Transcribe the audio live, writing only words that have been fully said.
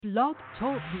Blog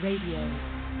Talk Radio.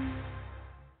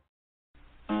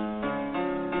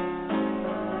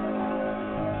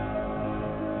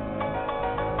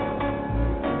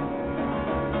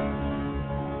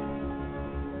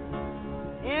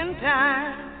 In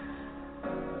times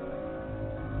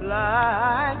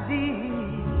like these,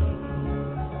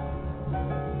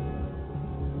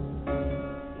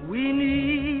 we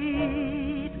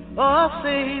need a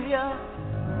Savior.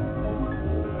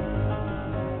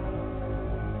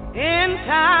 In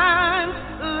times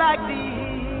like these,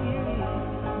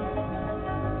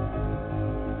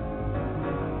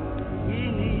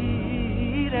 we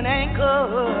need an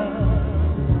anchor.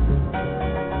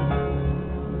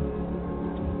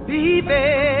 Be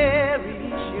very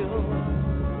sure.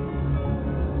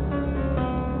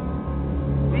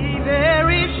 Be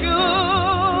very sure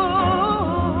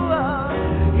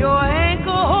your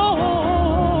anchor hold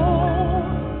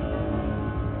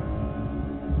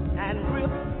and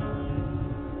grip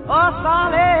a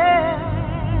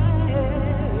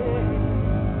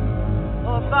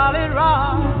solid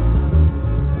rock.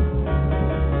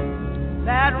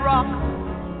 That rock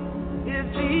is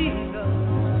Jesus.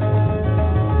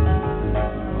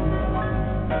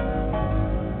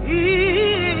 He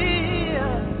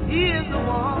is the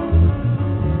one.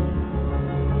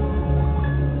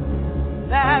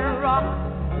 That rock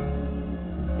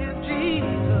is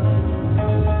Jesus.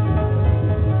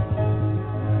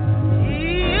 He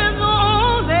is the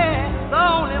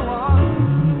only one.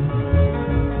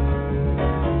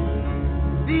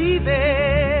 Be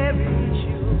very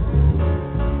sure.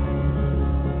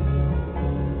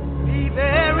 Be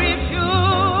very sure.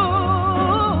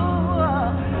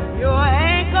 Your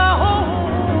anchor hold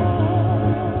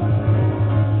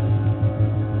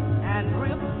and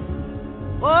grip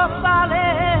a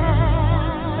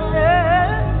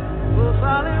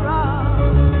solid rock.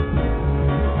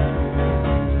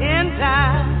 In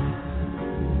times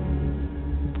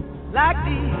like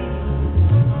these,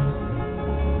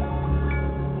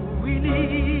 we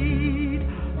need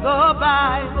the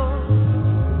Bible.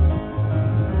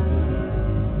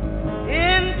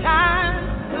 In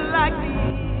times like these,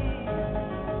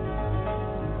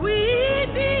 we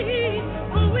need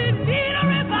a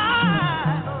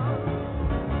revival.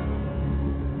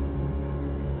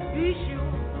 Be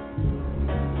sure,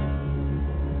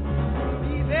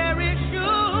 be very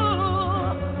sure.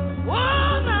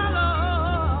 Oh, my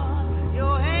Lord,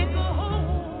 your anchor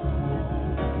hold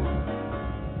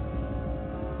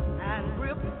and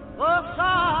grip a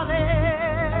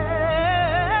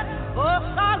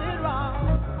solid rock.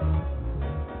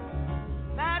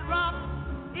 That rock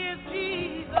is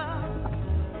Jesus.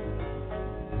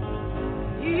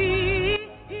 He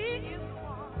is the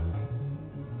one.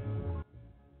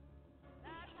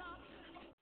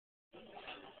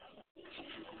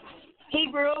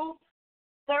 Hebrews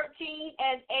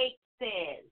 13:8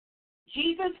 says,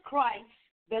 Jesus Christ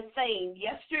the same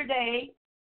yesterday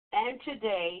and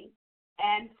today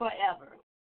and forever.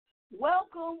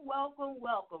 Welcome, welcome,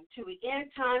 welcome to the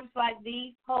End Times Like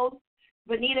These host,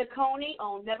 Venita Coney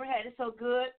on Never Had It So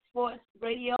Good Sports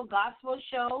Radio Gospel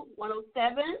Show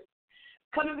 107.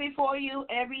 Coming before you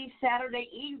every Saturday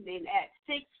evening at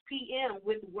 6 p.m.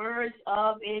 with words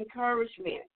of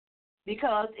encouragement.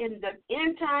 Because in the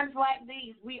end times like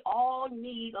these, we all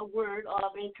need a word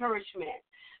of encouragement.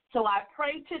 So I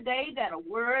pray today that a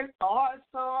word or a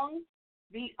song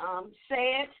be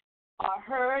said or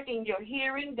heard in your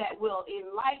hearing that will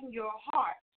enlighten your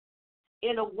heart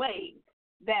in a way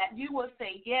that you will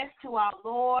say yes to our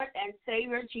Lord and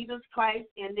Savior Jesus Christ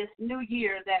in this new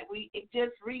year that we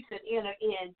just recently entered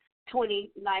in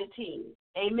 2019.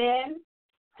 Amen.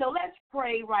 So let's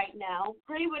pray right now.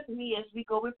 Pray with me as we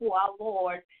go before our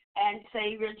Lord and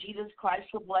Savior Jesus Christ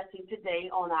for blessing today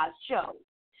on our show.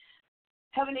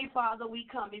 Heavenly Father, we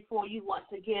come before you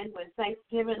once again with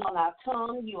thanksgiving on our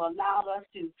tongue. You allowed us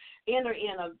to enter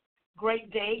in a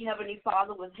great day, Heavenly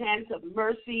Father, with hands of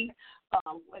mercy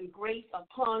and grace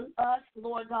upon us,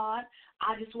 Lord God.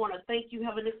 I just want to thank you,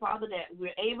 Heavenly Father, that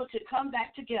we're able to come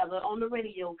back together on the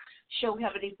radio show,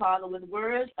 Heavenly Father, with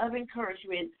words of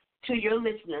encouragement to your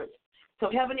listeners.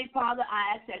 So, Heavenly Father,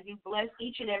 I ask that you bless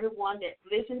each and every one that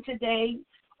listens today.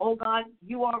 Oh, God,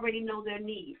 you already know their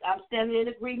needs. I'm standing in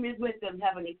agreement with them,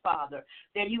 Heavenly Father,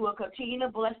 that you will continue to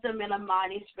bless them in a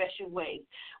mighty, special way.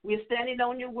 We're standing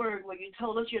on your word where you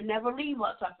told us you'll never leave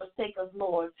us or forsake us,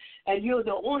 Lord, and you're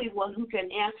the only one who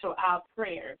can answer our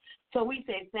prayer. So we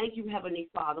say thank you, Heavenly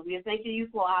Father. We are thanking you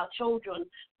for our children,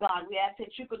 God. We ask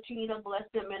that you continue to bless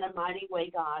them in a mighty way,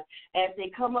 God, as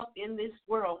they come up in this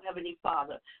world, Heavenly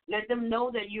Father. Let them know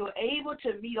that you are able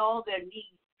to meet all their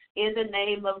needs in the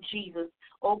name of Jesus.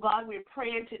 Oh, God, we're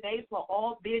praying today for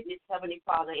all business, Heavenly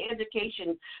Father,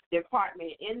 education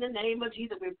department. In the name of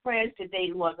Jesus, we're praying today,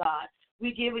 Lord God.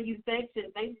 We're giving you thanks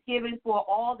and thanksgiving for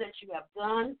all that you have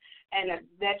done and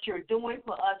that you're doing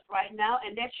for us right now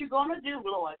and that you're going to do,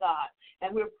 Lord God.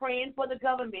 And we're praying for the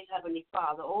government, Heavenly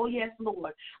Father. Oh, yes,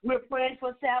 Lord. We're praying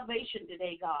for salvation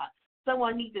today, God.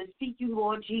 Someone needs to seek you,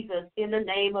 Lord Jesus, in the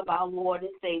name of our Lord and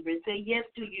Savior. Say yes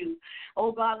to you.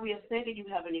 Oh, God, we are thanking you,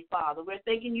 Heavenly Father. We're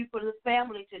thanking you for the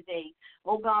family today.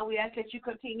 Oh, God, we ask that you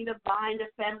continue to bind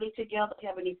the family together,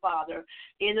 Heavenly Father,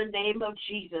 in the name of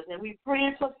Jesus. And we're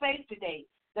praying for faith today,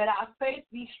 that our faith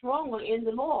be stronger in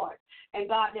the Lord. And,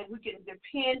 God, that we can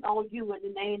depend on you in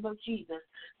the name of Jesus.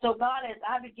 So, God, as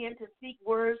I begin to speak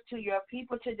words to your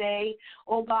people today,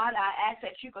 oh, God, I ask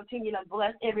that you continue to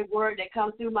bless every word that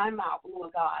comes through my mouth,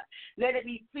 Lord God. Let it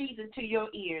be pleasing to your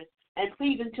ears and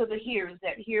pleasing to the hearers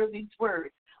that hear these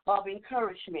words of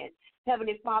encouragement.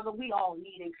 Heavenly Father, we all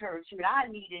need encouragement. I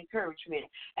need encouragement.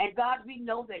 And, God, we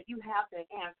know that you have the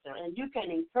answer, and you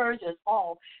can encourage us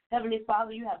all. Heavenly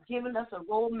Father, you have given us a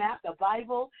roadmap, the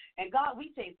Bible. And, God,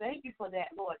 we say thank you for that,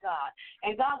 Lord God.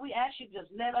 And, God, we ask you to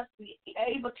just let us be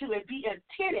able to be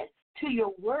attentive to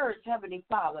your words, Heavenly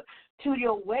Father, to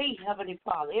your way, Heavenly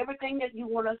Father. Everything that you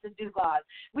want us to do, God,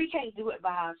 we can't do it by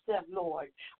ourselves, Lord.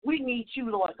 We need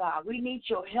you, Lord God. We need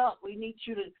your help. We need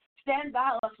you to stand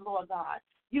by us, Lord God.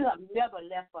 You have never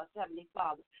left us, Heavenly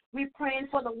Father. We're praying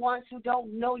for the ones who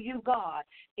don't know you, God,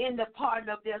 in the pardon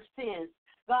of their sins.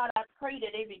 God, I pray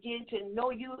that they begin to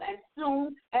know you and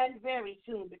soon and very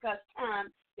soon, because time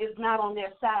is not on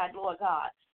their side, Lord God.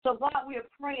 So, God, we are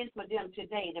praying for them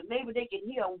today that maybe they can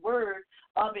hear a word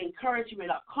of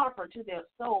encouragement or comfort to their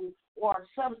soul, or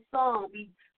some song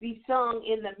be sung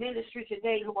in the ministry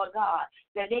today, Lord God,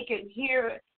 that they can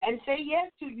hear and say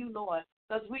yes to you, Lord,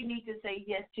 because we need to say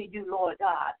yes to you, Lord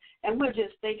God. And we're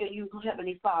just thanking you,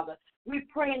 Heavenly Father. We're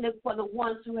praying for the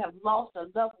ones who have lost a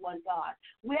loved one, God.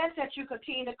 We ask that you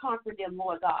continue to comfort them,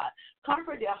 Lord God.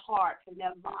 Comfort their hearts and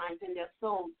their minds and their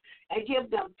souls, and give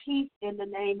them peace in the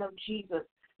name of Jesus,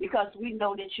 because we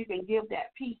know that you can give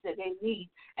that peace that they need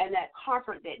and that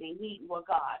comfort that they need, Lord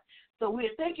God. So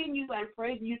we're thanking you and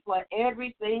praising you for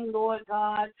everything, Lord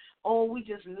God. Oh, we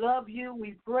just love you,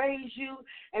 we praise you,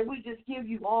 and we just give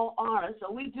you all honor.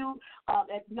 So we do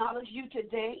acknowledge you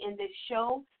today in this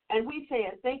show, and we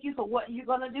say thank you for what you're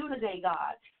going to do today,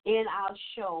 God, in our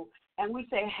show. And we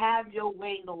say have your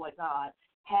way, Lord God.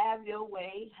 Have your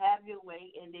way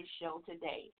in this show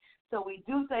today. So we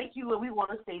do thank you, and we want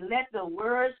to say, let the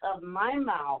words of my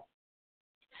mouth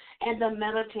and the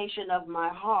meditation of my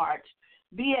heart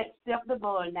be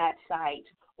acceptable in that sight,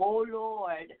 O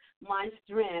Lord, my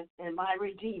strength and my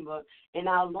Redeemer, and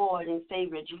our Lord and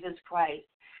Savior, Jesus Christ.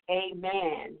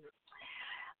 Amen.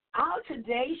 Our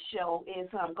today's show is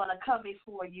going to come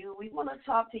before you. We want to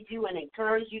talk to you and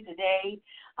encourage you today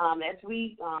as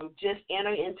we just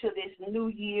enter into this new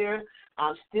year.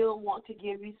 I still want to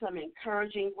give you some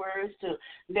encouraging words to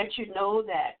let you know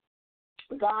that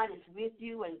God is with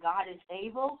you and God is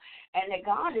able and that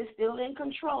God is still in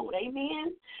control.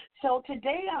 Amen. So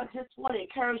today I just want to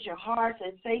encourage your hearts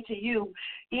and say to you,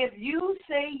 if you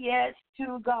say yes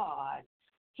to God,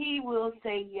 he will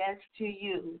say yes to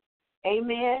you.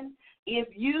 Amen. If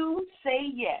you say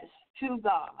yes to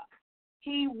God,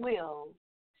 he will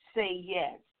say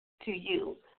yes to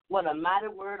you. What a mighty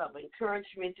word of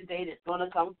encouragement today that's going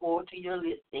to come forward to your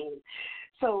listening.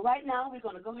 So right now we're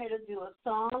going to go ahead and do a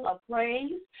song of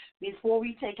praise before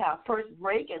we take our first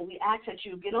break, and we ask that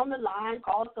you get on the line,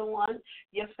 call someone,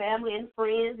 your family and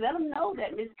friends. Let them know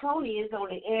that Miss Coney is on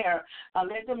the air.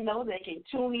 Let them know they can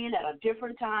tune in at a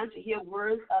different time to hear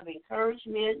words of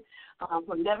encouragement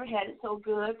from Never Had It So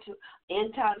Good to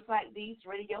End Times Like These.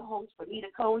 Radio host Venita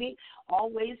Coney.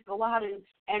 Always go out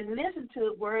and listen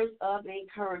to words of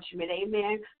encouragement,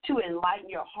 amen, to enlighten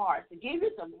your heart, to give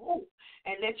you some hope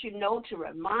and let you know, to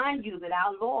remind you that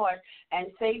our Lord and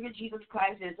Savior Jesus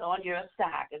Christ is on your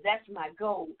side. Because that's my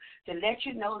goal, to let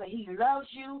you know that he loves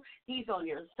you, he's on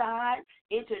your side.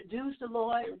 Introduce the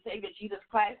Lord and Savior Jesus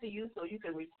Christ to you so you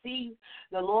can receive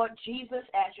the Lord Jesus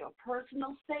as your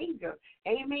personal Savior.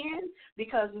 Amen?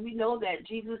 Because we know that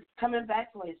Jesus is coming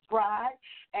back for his bride,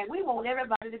 and we want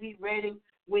everybody to be ready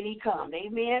when he comes.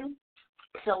 Amen?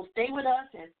 So stay with us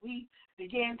as we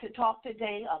begin to talk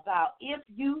today about if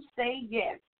you say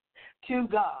yes to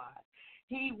God,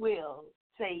 he will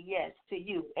say yes to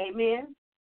you. Amen?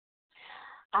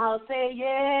 I'll say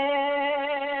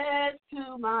yes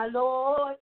to my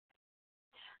Lord.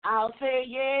 I'll say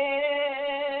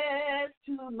yes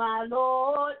to my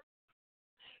Lord.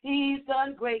 He's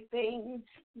done great things.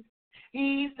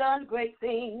 He's done great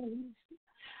things.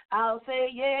 I'll say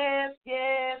yes,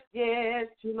 yes, yes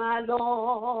to my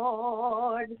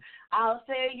Lord. I'll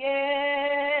say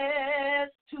yes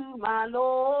to my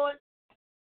Lord.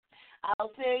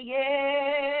 I'll say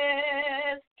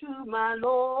yes to my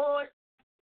Lord.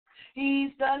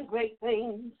 He's done great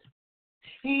things.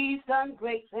 He's done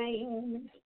great things.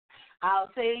 I'll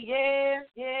say yes,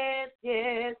 yes,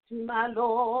 yes to my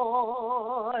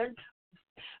Lord.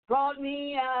 Brought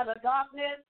me out of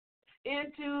darkness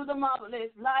into the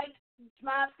marvelous light.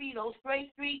 My feet on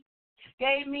straight street,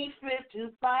 gave me strength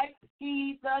to fight.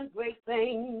 He's done great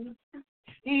things.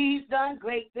 He's done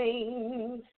great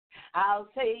things. I'll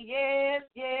say yes,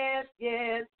 yes,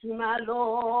 yes to my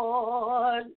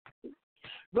Lord.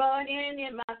 Running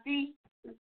in my feet,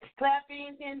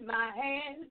 clapping in my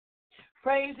hands,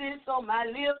 praises on my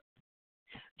lips,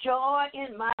 joy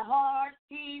in my heart.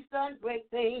 He's done great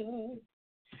things.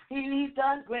 He's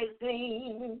done great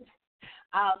things.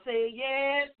 I'll say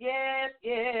yes, yes,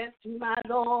 yes to my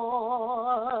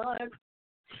Lord.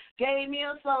 Gave me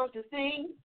a song to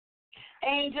sing,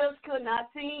 angels could not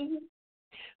sing.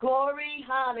 Glory,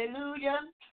 hallelujah,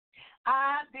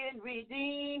 I've been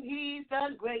redeemed. He's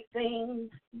done great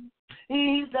things.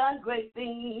 He's done great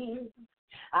things.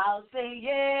 I'll say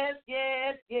yes,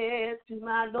 yes, yes to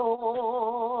my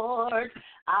Lord.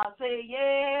 I'll say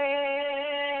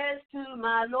yes to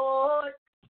my Lord.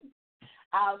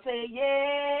 I'll say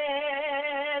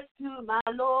yes to my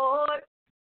Lord.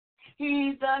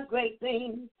 He's done great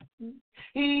things.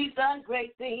 He's done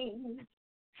great things.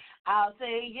 I'll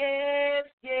say yes,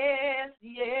 yes,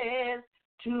 yes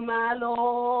to my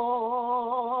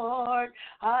Lord.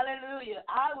 Hallelujah.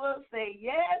 I will say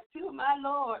yes to my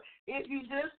Lord. If you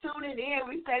just tuning in,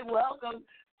 we say welcome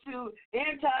to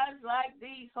End Times Like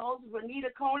These. Host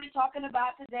Venita Coney talking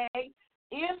about today.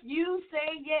 If you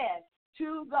say yes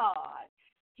to God,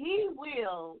 He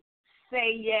will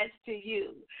say yes to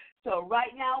you. So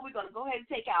right now we're going to go ahead and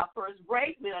take our first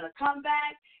break. We're going to come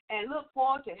back and look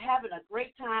forward to having a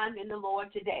great time in the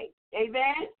Lord today.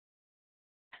 Amen.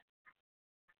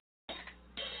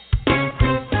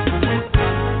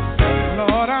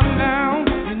 Lord, I'm down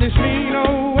in this mean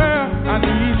old world. I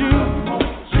need you.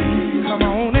 Come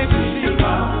on and see.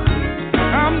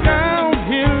 I'm down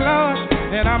here, Lord,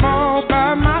 and I'm all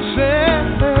by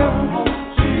myself.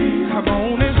 Come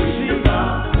on and see.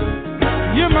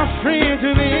 You're my friend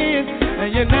to the end,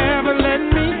 and you never let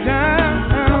me down.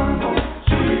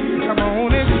 Come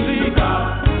on and see,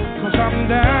 'cause I'm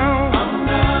down,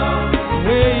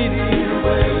 waiting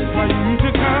for you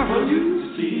to come. For you to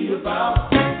see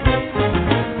about.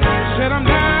 Said I'm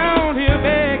down here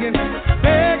begging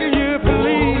you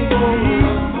please.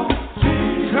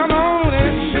 Come on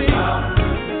and see.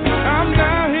 I'm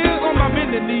down here on my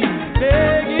bended knees,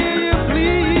 begging you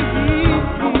please.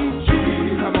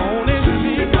 Come on and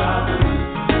see.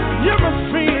 You're my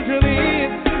friend till the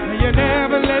end, and you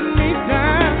never let me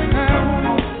down.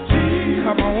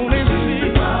 Come on and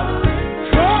see.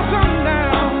 'Cause I'm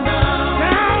down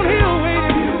here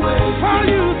waiting for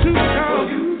you to come.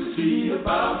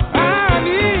 I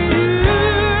need you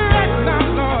right now,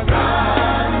 Lord.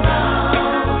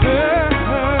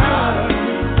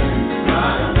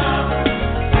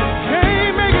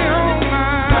 Can't make it on my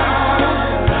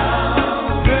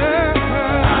own.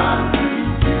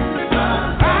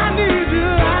 I need you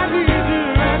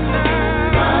right now.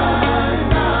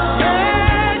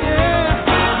 Yeah,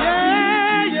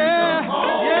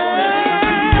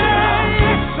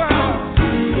 yes, sir.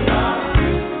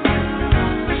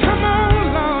 Come on,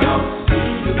 Lord.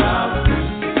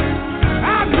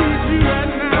 I need you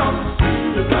right now.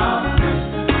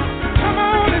 Come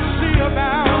on and see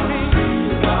about me.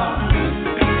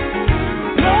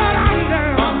 Lord, I'm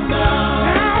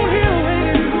down here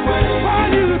waiting for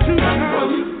you to come.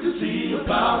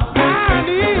 I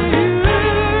need you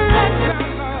right now,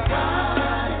 Lord.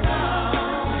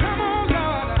 Come on,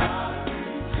 Lord.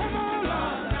 Come on,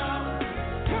 Lord.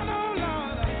 Come on,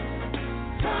 Lord.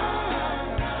 Come on,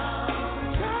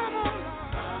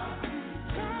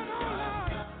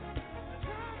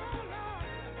 Lord.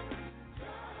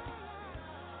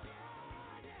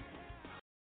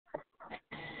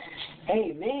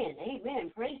 Amen.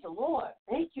 Amen. Praise the Lord.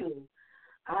 Thank you.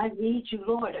 I need you,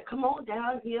 Lord, to come on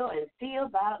down here and see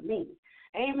about me.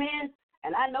 Amen.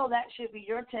 And I know that should be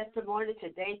your testimony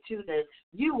today, too, that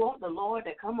you want the Lord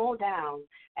to come on down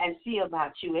and see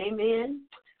about you. Amen.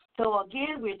 So,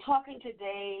 again, we're talking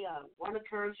today, want to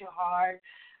encourage your heart,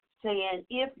 saying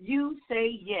if you say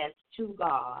yes to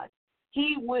God,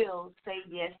 He will say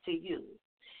yes to you.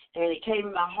 And it came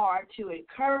in my heart to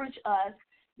encourage us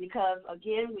because,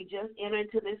 again, we just entered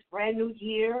into this brand new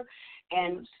year,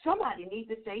 and somebody needs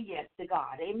to say yes to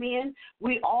God. Amen.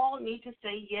 We all need to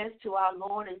say yes to our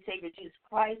Lord and Savior Jesus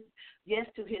Christ, yes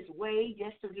to his way,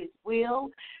 yes to his will,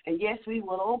 and yes, we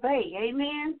will obey.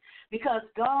 Amen. Because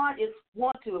God is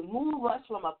want to move us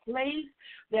from a place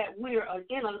that we're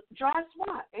in a dry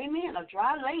spot. Amen. A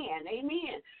dry land.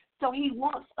 Amen. So he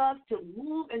wants us to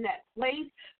move in that place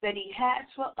that he has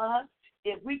for us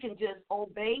if we can just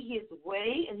obey his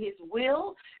way and his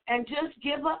will and just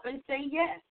give up and say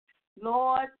yes.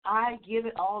 Lord, I give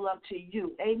it all up to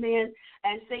you. Amen.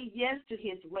 And say yes to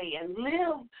his way and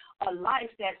live a life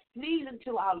that's pleasing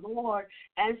to our Lord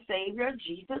and Savior,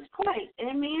 Jesus Christ.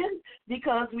 Amen.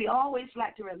 Because we always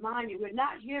like to remind you, we're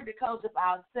not here because of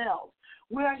ourselves.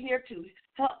 We're here to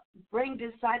help bring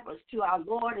disciples to our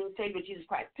Lord and Savior, Jesus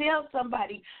Christ. Tell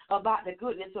somebody about the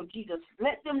goodness of Jesus.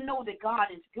 Let them know that God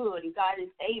is good and God is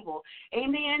able.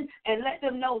 Amen. And let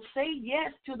them know, say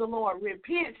yes to the Lord.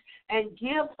 Repent and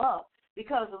give up,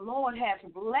 because the Lord has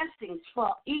blessings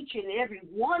for each and every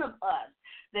one of us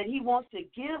that he wants to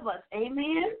give us.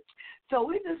 Amen. So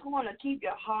we just want to keep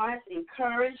your hearts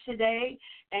encouraged today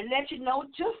and let you know,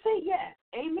 just say yes.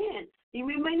 Amen.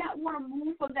 We may not want to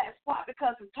move from that spot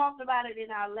because we talked about it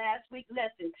in our last week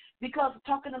lesson, because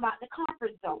we're talking about the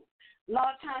comfort zone. A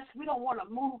lot of times we don't want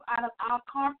to move out of our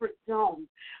comfort zone,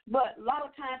 but a lot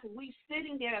of times we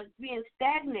sitting there being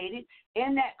stagnated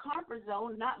in that comfort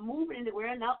zone, not moving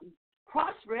anywhere, not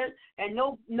prospering, and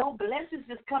no blessings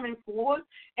is coming forth,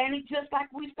 and it's just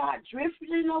like we start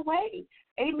drifting away.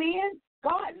 Amen.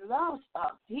 God loves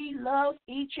us. He loves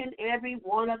each and every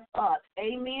one of us.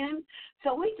 Amen.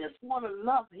 So we just want to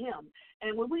love him.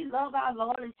 And when we love our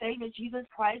Lord and Savior Jesus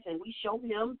Christ, and we show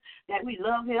him that we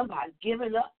love him by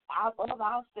giving up of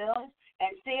ourselves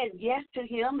and saying yes to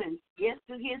him and yes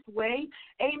to his way,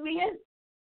 amen,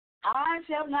 eyes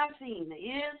have not seen,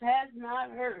 ears has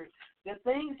not heard the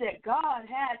things that God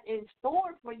has in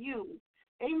store for you.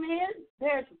 Amen.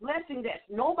 There's blessing that's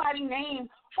nobody named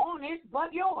on it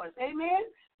but yours. Amen.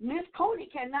 Miss Coney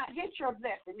cannot get your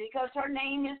blessing because her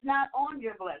name is not on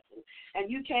your blessing.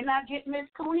 And you cannot get Miss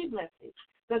Coney blessing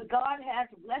because God has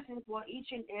a blessing for each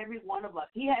and every one of us.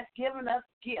 He has given us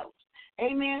gifts.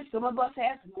 Amen. Some of us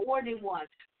have more than one.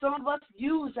 Some of us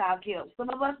use our gifts. Some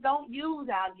of us don't use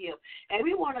our gifts. And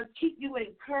we want to keep you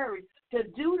encouraged to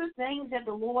do the things that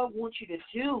the Lord wants you to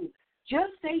do.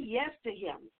 Just say yes to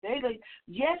him. Say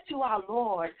yes to our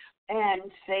Lord and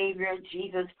Savior,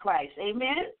 Jesus Christ.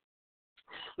 Amen.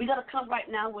 We're going to come right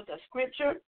now with a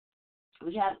scripture.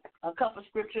 We have a couple of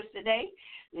scriptures today.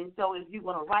 And so if you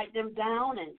want to write them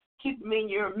down and keep them in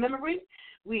your memory,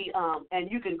 and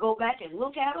you can go back and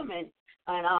look at them and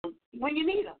when you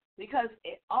need them, because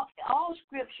all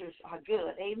scriptures are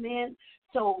good. Amen.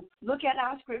 So look at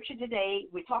our scripture today.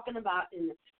 We're talking about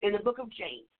in the book of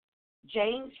James.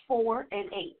 James 4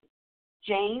 and 8.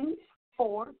 James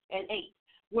 4 and 8,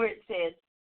 where it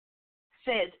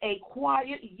says a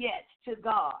quiet yes to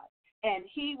God, and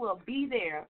he will be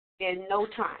there in no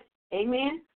time.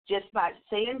 Amen? Just by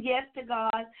saying yes to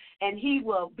God, and he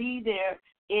will be there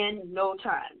in no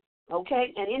time.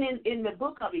 Okay? And in the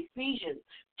book of Ephesians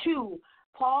 2,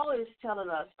 Paul is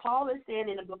saying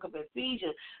in the book of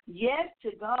Ephesians, yes to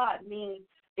God means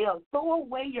throw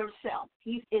away yourself.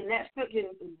 He's in that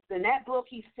book.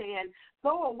 He's saying,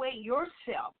 throw away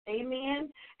yourself, amen,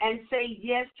 and say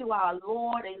yes to our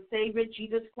Lord and Savior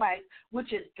Jesus Christ,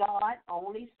 which is God's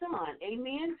only Son,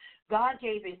 amen. God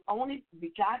gave His only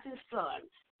begotten Son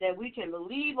that we can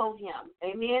believe on Him,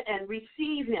 amen, and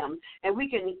receive Him, and we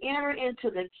can enter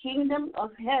into the kingdom of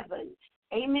heaven,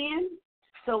 amen.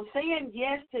 So saying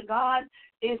yes to God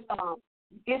is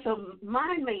it's a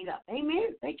mind made up. Amen.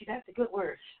 Thank you. That's a good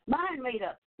word. Mind made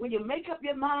up. When you make up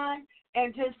your mind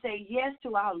and just say yes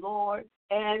to our Lord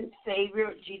and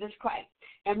Savior, Jesus Christ.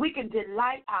 And we can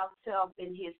delight ourselves in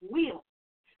His will.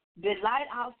 Delight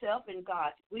ourselves in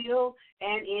God's will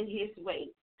and in His way.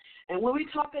 And when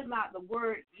we're talking about the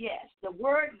word yes, the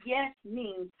word yes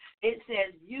means it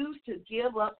says used to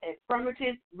give up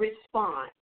affirmative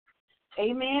response.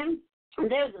 Amen. And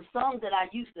there's a song that I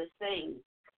used to sing.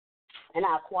 And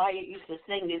our choir used to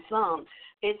sing this song.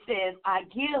 It says, I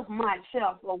give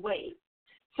myself away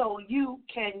so you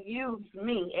can use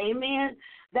me. Amen.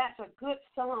 That's a good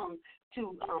song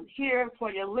to hear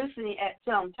for your listening at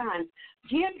some times.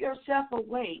 Give yourself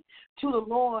away to the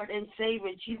Lord and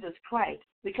Savior Jesus Christ.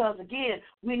 Because, again,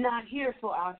 we're not here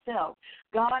for ourselves.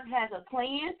 God has a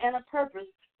plan and a purpose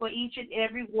for each and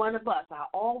every one of us. I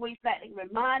always like to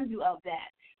remind you of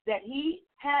that He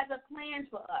has a plan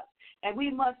for us. And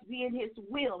we must be in His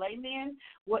will, amen.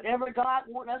 Whatever God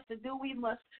wants us to do, we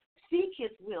must seek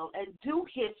his will and do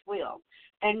his will.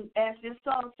 And as this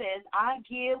song says, I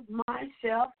give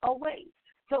myself away.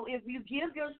 So if you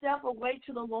give yourself away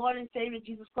to the Lord and Savior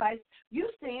Jesus Christ, you're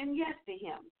saying yes to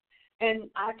him. And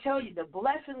I tell you, the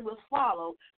blessing will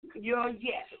follow your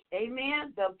yes.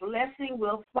 Amen? The blessing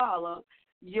will follow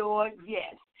your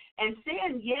yes. And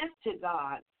saying yes to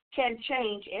God can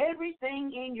change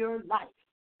everything in your life.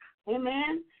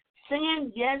 Amen?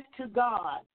 Saying yes to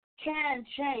God can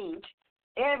change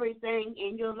everything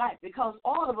in your life because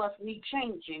all of us need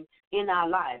changing in our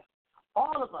life.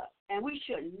 All of us. And we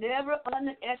should never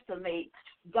underestimate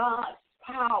God's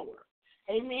power.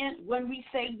 Amen? When we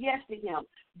say yes to him,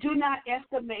 do not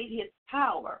estimate his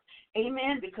power.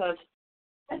 Amen? Because,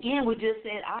 again, we just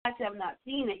said, eyes have not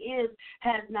seen, and ears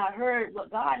has not heard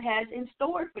what God has in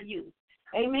store for you.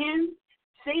 Amen?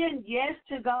 Saying yes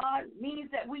to God means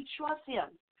that we trust him.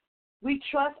 We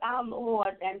trust our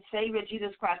Lord and Savior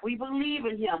Jesus Christ. We believe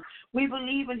in him. We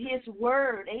believe in his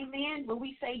word. Amen? When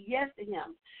we say yes to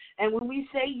him. And when we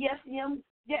say yes to him,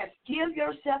 yes, give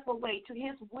yourself away to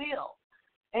his will.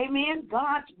 Amen?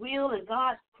 God's will and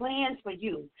God's plans for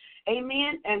you.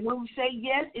 Amen? And when we say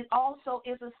yes, it also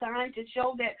is a sign to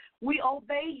show that we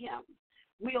obey him.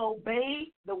 We obey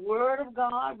the word of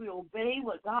God. We obey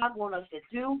what God wants us to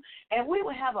do. And we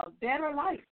will have a better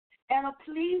life and a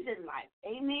pleasing life.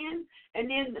 Amen? And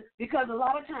then because a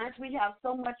lot of times we have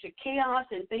so much of chaos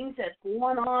and things that's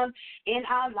going on in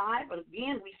our life. But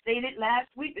again, we stated last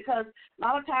week because a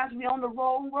lot of times we're on the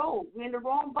wrong road. We're in the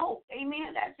wrong boat.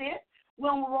 Amen? That's it. We're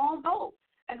on the wrong boat.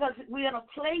 Because we're in a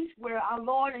place where our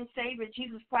Lord and Savior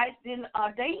Jesus Christ didn't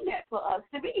ordain that for us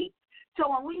to be. So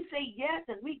when we say yes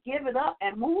and we give it up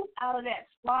and move out of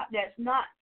that spot that's not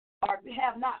or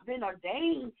have not been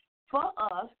ordained for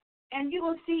us, and you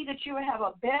will see that you will have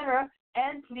a better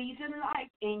and pleasing life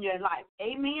in your life.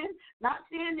 Amen? Not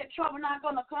saying that trouble not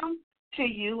going to come to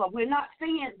you, or we're not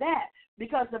saying that,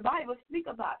 because the Bible speaks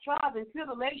about trials and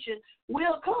tribulation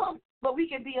will come, but we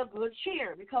can be of good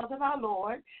cheer because of our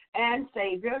Lord and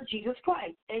Savior Jesus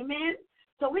Christ. Amen?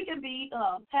 So we can be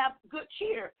have good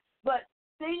cheer, but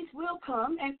things will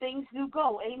come and things do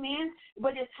go. Amen?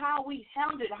 But it's how we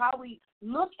handle it, how we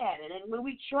look at it. And when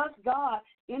we trust God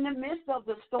in the midst of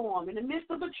the storm, in the midst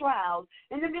of the trials,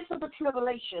 in the midst of the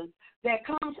tribulations that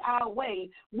comes our way,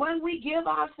 when we give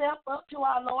ourselves up to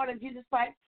our Lord and Jesus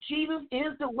Christ, Jesus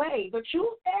is the way, the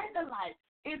truth, and the life.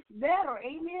 It's better,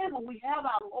 amen, when we have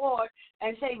our Lord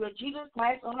and Savior Jesus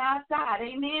Christ on our side.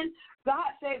 Amen?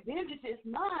 God said, vengeance is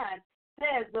mine,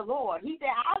 says the Lord. He said,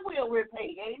 I will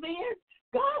repay. Amen?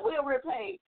 God will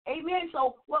repay. Amen.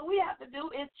 So what we have to do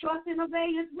is trust and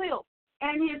obey his will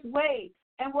and his way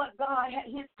and what God had,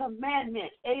 his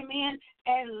commandments. Amen.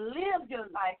 And live your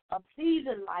life, a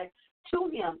pleasing life to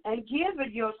him, and give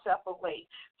it yourself away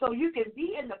so you can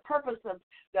be in the purpose of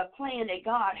the plan that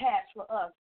God has for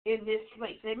us in this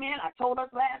place. Amen. I told us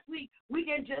last week we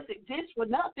didn't just exist for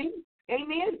nothing.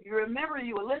 Amen. You remember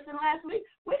you were listening last week?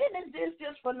 We didn't exist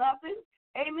just for nothing.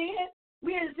 Amen.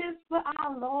 We exist for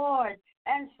our Lord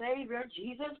and Savior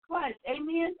Jesus Christ.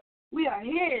 Amen. We are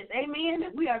his. Amen.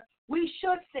 We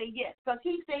should say yes because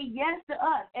he said yes to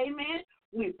us. Amen.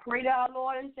 We pray to our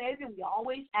Lord and Savior. We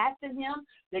always asking him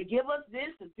to give us this,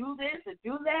 to do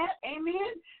that.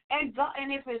 Amen. And God,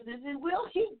 and if it's his will,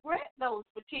 he grant those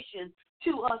petitions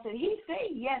to us, and he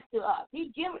say yes to us.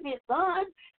 He's given his son.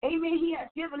 Amen. He has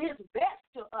given his best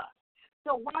to us.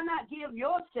 So why not give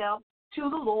yourself to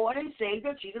the Lord and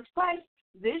Savior Jesus Christ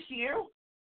this year,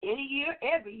 any year,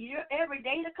 every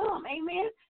day to come. Amen.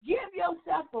 Give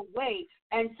yourself away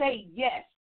and say yes.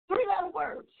 3-letter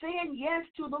word, saying yes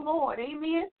to the Lord.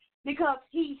 Amen. Because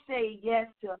he say yes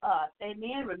to us.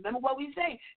 Amen. Remember what we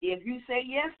say. If you say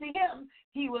yes to him,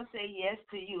 he will say yes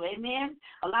to you. Amen.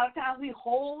 A lot of times we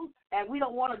hold and we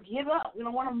don't want to give up. We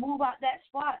don't want to move out that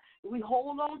spot. We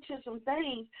hold on to some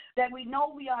things that we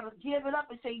know we ought to give it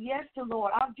up and say yes to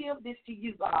Lord. I'll give this to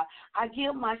you, God. I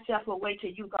give myself away to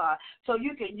you, God, so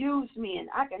you can use me and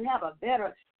I can have a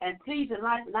better and pleasing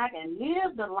life and I can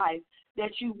live the life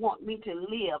that you want me to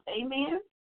live. Amen.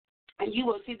 And you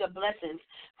will see the blessings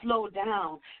flow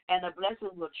down, and the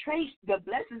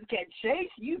blessings can chase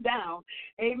you down.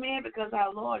 Amen. Because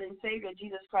our Lord and Savior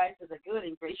Jesus Christ is a good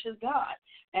and gracious God,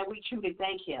 and we truly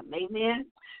thank him. Amen.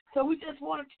 So we just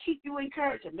wanted to keep you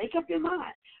encouraged and make up your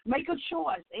mind. Make a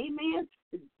choice. Amen.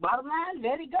 Bottom line,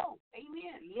 let it go.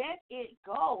 Amen. Let it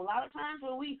go. A lot of times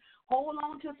when we hold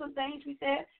on to some things we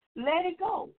said, let it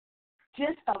go.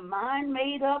 Just a mind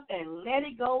made up and let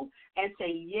it go and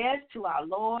say yes to our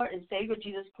Lord and Savior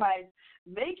Jesus Christ,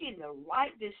 making the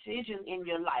right decision in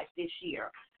your life this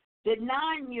year.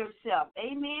 denying yourself,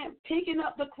 amen, picking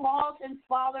up the cross and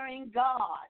following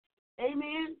God,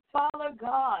 amen, follow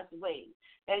God's way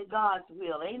and God's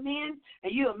will, amen,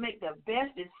 and you'll make the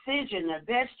best decision, the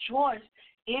best choice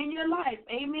in your life,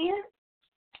 amen,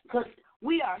 because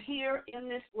we are here in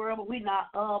this world, but we're not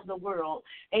of the world,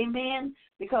 amen,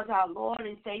 because our Lord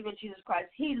and Savior Jesus Christ,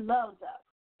 he loves us,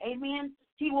 amen.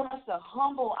 He wants us to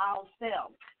humble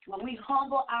ourselves. When we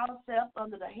humble ourselves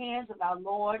under the hands of our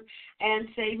Lord and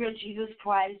Savior Jesus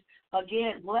Christ,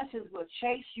 again, blessings will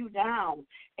chase you down.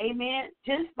 Amen.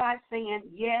 Just by saying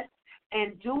yes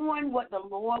and doing what the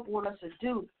Lord wants us to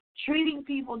do, treating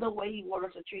people the way he wants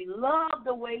us to treat, love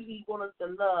the way he wants us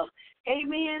to love.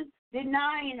 Amen.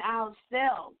 Denying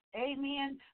ourselves.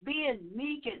 Amen. Being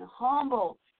meek and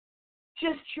humble.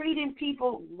 Just treating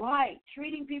people right,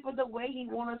 treating people the way he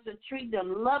wants us to treat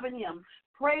them, loving him,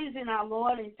 praising our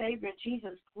Lord and Savior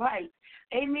Jesus Christ.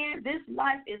 Amen. This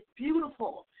life is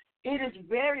beautiful. It is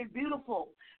very beautiful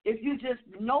if you just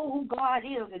know who God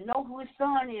is and know who his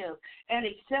Son is and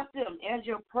accept him as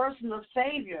your personal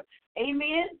Savior.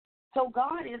 Amen. So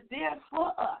God is there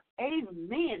for us.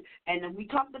 Amen. And we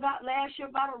talked about last year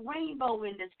about a rainbow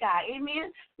in the sky.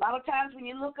 Amen. A lot of times when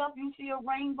you look up, you see a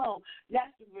rainbow.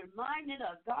 That's reminding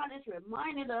us. God is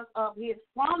reminding us of his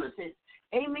promises.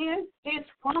 Amen. His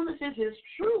promises is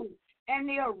true, and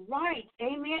they're right.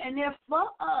 Amen. And they're for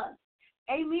us.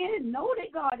 Amen. Know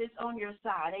that God is on your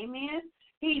side. Amen.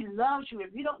 He loves you.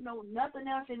 If you don't know nothing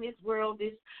else in this world,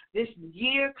 this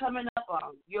year coming up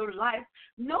on your life,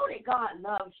 know that God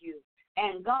loves you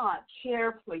and God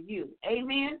cares for you.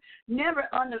 Amen. Never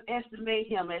underestimate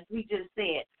him, as we just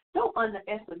said. Don't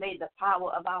underestimate the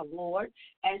power of our Lord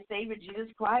and Savior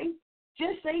Jesus Christ.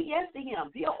 Just say yes to him.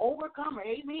 Be an overcomer.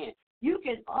 Amen. You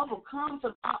can overcome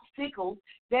some obstacles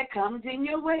that comes in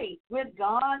your way with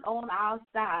God on our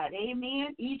side.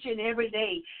 Amen. Each and every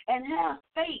day. And have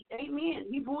faith. Amen.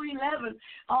 Hebrews 11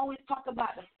 always talk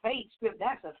about the faith scripture.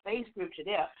 That's a faith scripture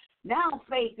there. Now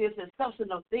faith is the substance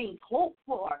of things hoped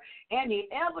for and the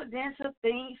evidence of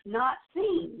things not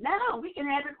seen. Now we can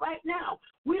have it right now.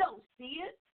 We don't see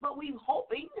it, but we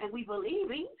hoping and we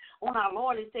believing on our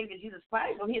Lord and Savior Jesus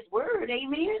Christ, on his word.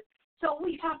 Amen. So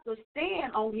we have to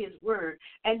stand on his word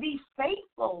and be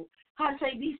faithful. I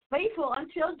say be faithful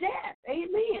until death.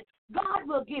 Amen. God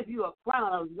will give you a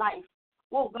crown of life.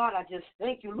 Oh, God, I just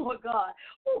thank you, Lord God.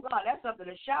 Oh, God, that's something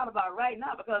to shout about right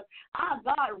now because our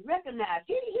God recognizes.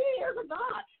 He is a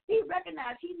God. He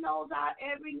recognizes. He knows our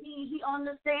every need. He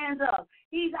understands us.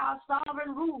 He's our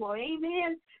sovereign ruler.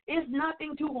 Amen. It's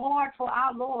nothing too hard for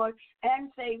our Lord and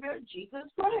Savior, Jesus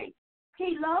Christ.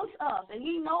 He loves us, and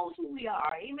he knows who we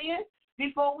are. Amen.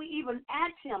 Before we even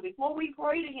ask him, before we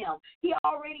pray to him, he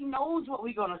already knows what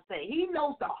we're going to say. He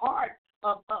knows the heart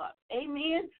of us.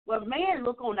 Amen. When man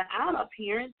look on the outer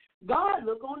appearance, God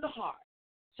look on the heart.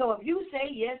 So if you say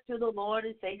yes to the Lord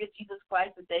and Savior Jesus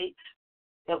Christ today,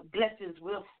 the blessings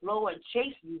will flow and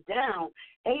chase you down.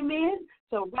 Amen.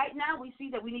 So right now we see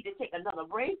that we need to take another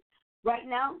break. Right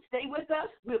now, stay with us.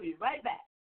 We'll be right back.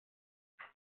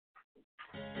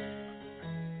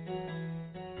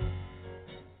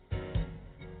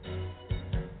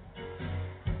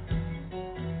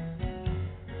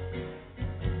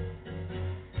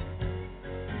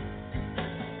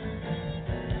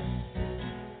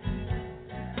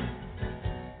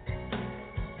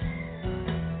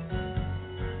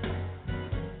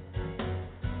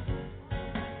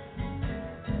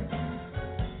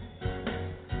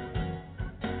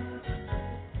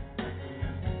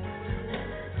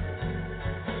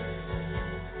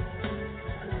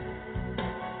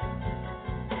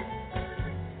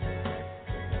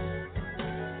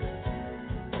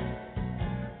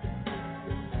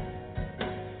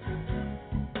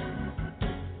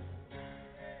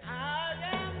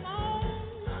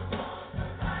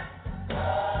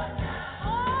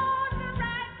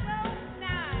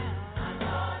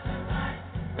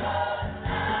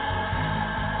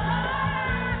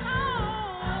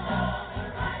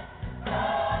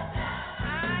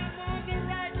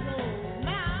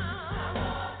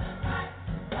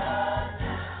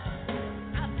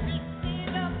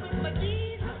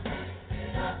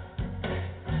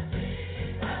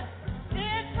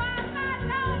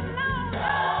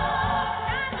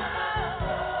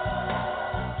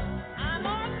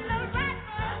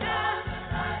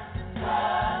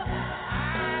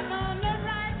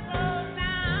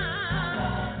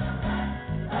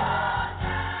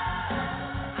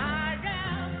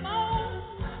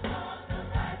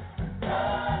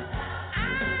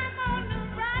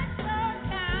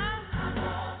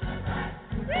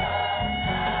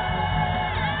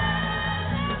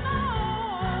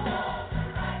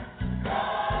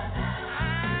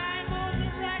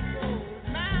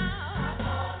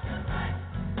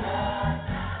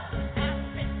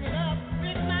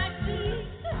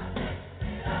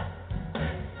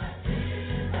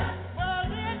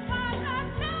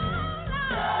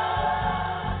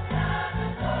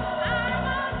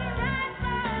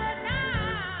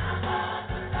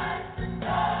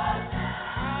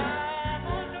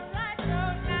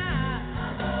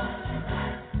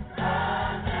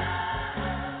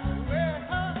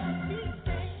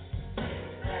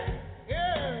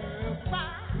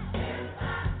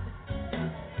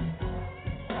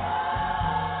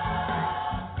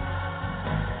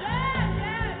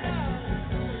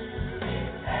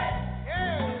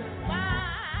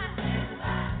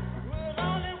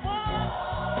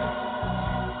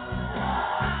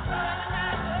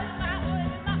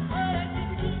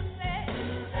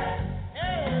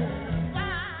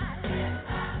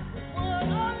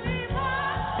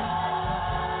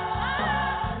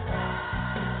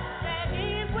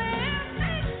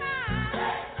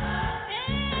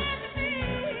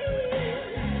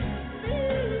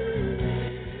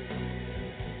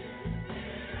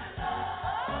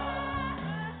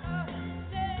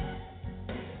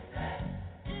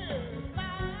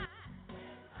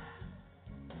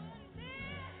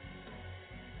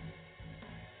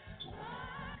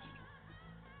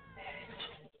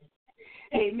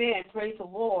 Amen. Praise the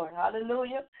Lord.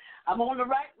 Hallelujah. I'm on the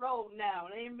right road now.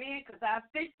 Amen. Because I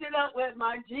fixed it up with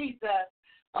my Jesus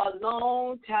a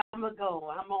long time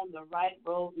ago. I'm on the right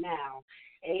road now.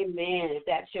 Amen. If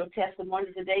that's your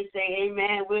testimony today, say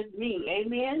amen with me.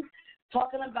 Amen.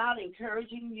 Talking about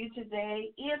encouraging you today.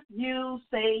 If you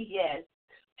say yes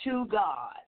to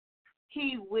God,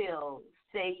 He will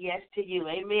say yes to you.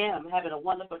 Amen. I'm having a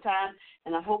wonderful time,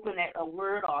 and I'm hoping that a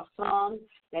word or a song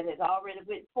that has already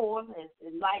went forth has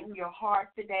enlightened your heart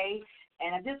today.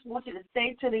 And I just want you to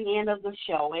stay to the end of the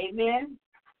show. Amen.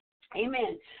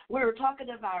 Amen. We were talking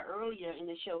about earlier in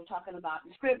the show, talking about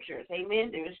the scriptures. Amen.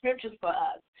 There are scriptures for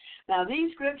us. Now,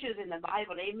 these scriptures in the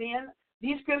Bible, amen,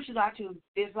 these scriptures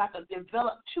is like a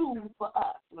developed tool for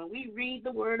us. When we read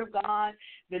the Word of God,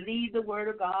 believe the Word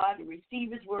of God, and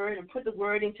receive His Word, and put the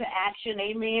Word into action,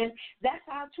 amen, that's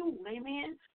our tool,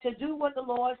 amen, to do what the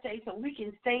Lord says so we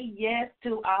can say yes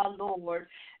to our Lord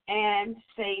and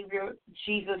Savior,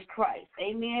 Jesus Christ,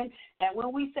 amen. And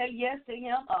when we say yes to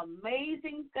Him,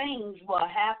 amazing things will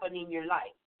happen in your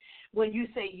life when you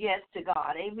say yes to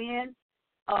God, amen.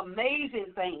 Amazing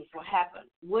things will happen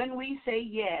when we say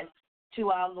yes to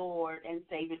our Lord and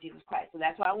Savior Jesus Christ. So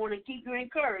that's why I want to keep you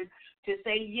encouraged to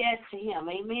say yes to Him.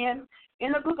 Amen.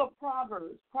 In the book of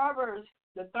Proverbs,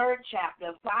 the 3rd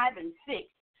chapter, 5 and 6,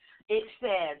 it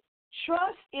says,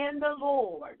 trust in the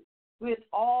Lord with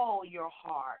all your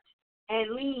heart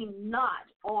and lean not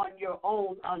on your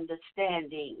own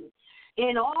understanding.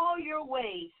 In all your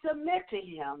ways, submit to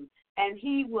Him, and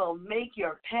He will make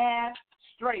your path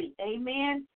straight.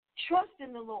 Amen. Trust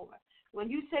in the Lord. When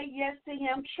you say yes to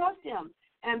Him, trust Him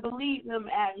and believe Him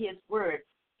at His word.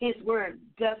 His word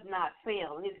does not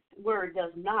fail. His word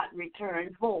does not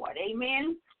return void.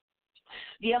 Amen.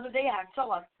 The other day I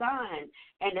saw a sign,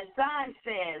 and the sign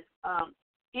says,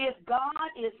 if God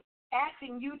is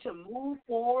asking you to move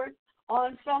forward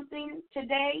on something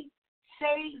today,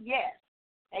 say yes.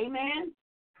 Amen.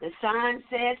 The sign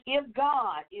says, if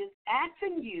God is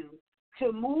asking you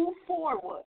to move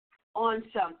forward on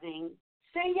something,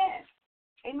 say yes.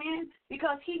 Amen.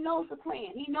 Because He knows the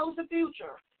plan. He knows the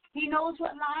future. He knows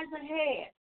what lies ahead.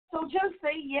 So just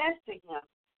say yes to Him.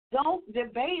 Don't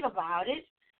debate about it.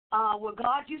 Well,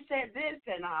 God, you said this,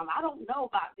 and I don't know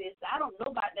about this. I don't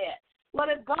know about that. Well,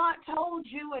 if God told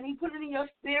you and He put it in your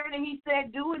spirit and He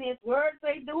said do it, His word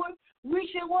say do it, we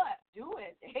should what? Do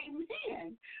it.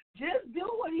 Amen. Just do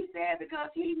what He said because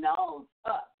He knows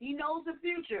us. He knows the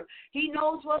future. He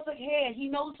knows what's ahead. He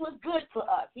knows what's good for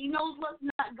us. He knows what's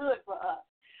not good for us.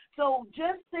 So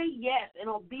just say yes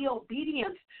and be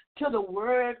obedient to the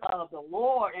word of the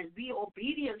Lord and be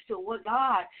obedient to what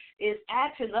God is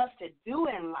asking us to do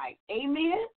in life.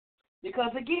 Amen.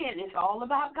 Because, again, it's all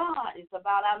about God. It's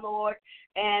about our Lord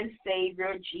and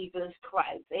Savior, Jesus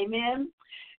Christ. Amen.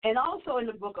 And also in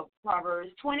the book of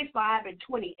Proverbs 25 and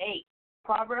 28,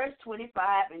 Proverbs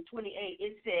 25 and 28,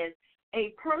 it says,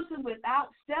 a person without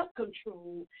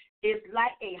self-control is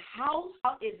like a house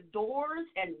without its doors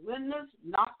and windows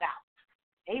knocked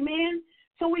out. Amen.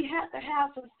 So we have to have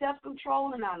some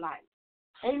self-control in our life.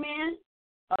 Amen.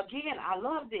 Again, I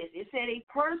love this. It said a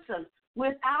person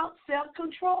without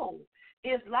self-control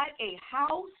is like a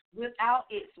house without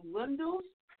its windows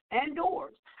and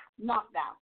doors knocked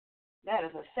out. That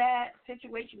is a sad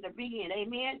situation to be in.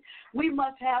 Amen. We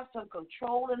must have some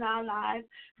control in our lives,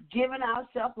 giving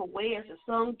ourselves away, as the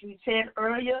song we said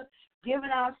earlier, giving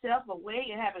ourselves away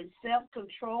and having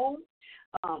self-control,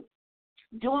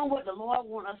 doing what the Lord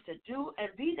wants us to do, and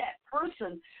be that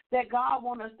person that God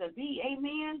wants us to be.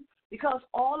 Amen. Because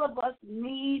all of us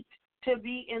need to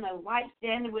be in a right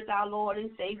standing with our Lord and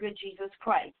Savior, Jesus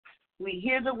Christ. We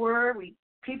hear the word,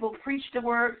 people preach the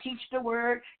word, teach the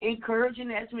word,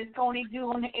 encouraging as Ms. Coney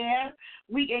do on the air.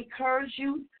 We encourage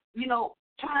you,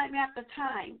 time after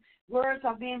time. Words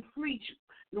are being preached.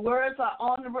 The words are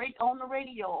on the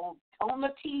radio, on the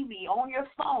TV, on your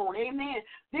phone. Amen.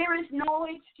 There is no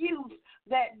excuse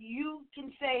that you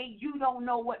can say you don't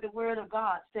know what the word of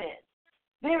God says.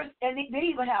 And they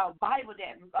even have a Bible,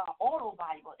 that auto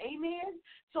Bible. Amen.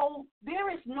 So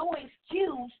there is no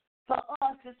excuse for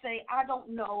us to say, I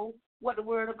don't know what the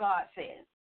word of God says.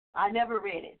 I never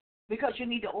read it. Because you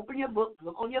need to open your book,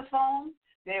 look on your phone.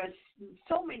 There's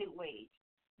so many ways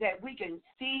that we can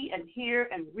see and hear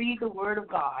and read the word of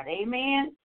God.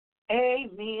 Amen.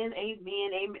 Amen, amen,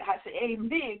 amen. I say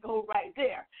amen, go right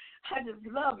there. I just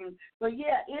love him. But,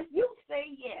 yeah, if you say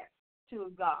yes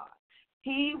to God,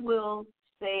 He will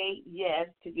say yes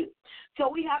to you. So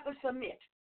we have to submit.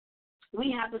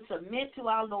 We have to submit to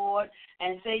our Lord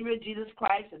and Savior Jesus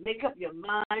Christ and make up your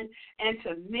mind and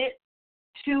submit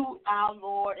to our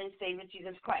Lord and Savior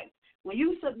Jesus Christ. When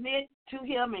you submit to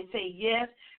him and say yes,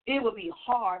 it will be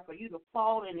hard for you to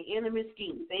fall in the enemy's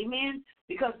schemes. Amen?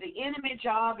 Because the enemy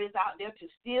job is out there to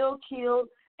steal, kill,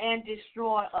 and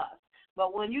destroy us.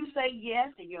 But when you say yes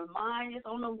and your mind is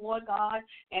on the Lord God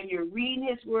and you're reading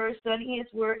his word, studying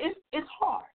his word, it's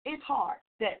hard. It's hard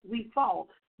that we fall.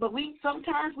 But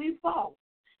sometimes we fall.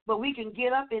 But we can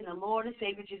get up in the Lord and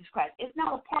Savior Jesus Christ. It's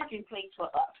not a parking place for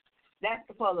us. That's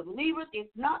for the believers. It's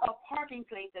not a parking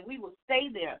place that we will stay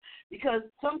there because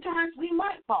sometimes we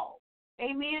might fall.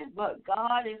 Amen. But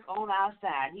God is on our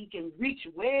side. He can reach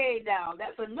way down.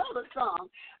 That's another song.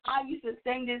 I used to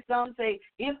sing this song, say,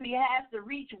 if he has to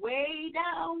reach way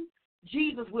down,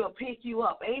 Jesus will pick you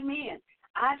up. Amen.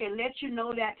 I can let you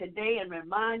know that today and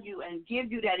remind you and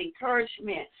give you that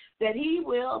encouragement that he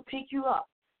will pick you up.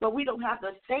 But we don't have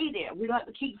to stay there. We don't have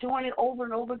to keep doing it over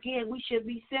and over again. We should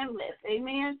be sinless.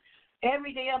 Amen.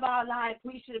 Every day of our life,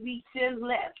 we should be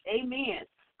sinless. Amen.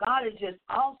 God is just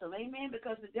awesome. Amen.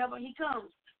 Because the devil, he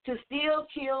comes to steal,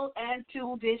 kill, and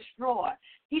to destroy.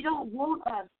 He don't want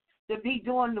us to be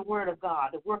doing the word of God,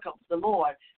 the work of the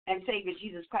Lord and Savior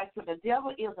Jesus Christ. But the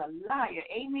devil is a liar.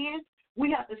 Amen.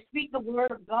 We have to speak the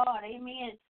word of God.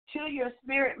 Amen. To your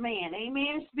spirit man.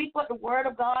 Amen. Speak what the word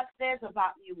of God says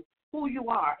about you, who you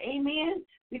are. Amen.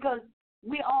 Because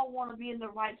we all want to be in the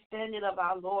right standing of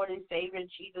our Lord and Savior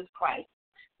Jesus Christ.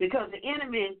 Because the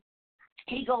enemy,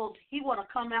 he want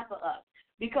to come after us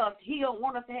because he don't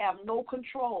want us to have no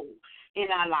control in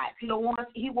our life. He wants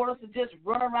us to just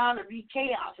run around and be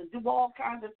chaos and do all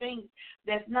kinds of things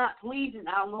that's not pleasing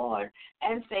our Lord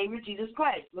and Savior Jesus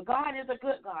Christ. But God is a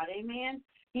good God. Amen.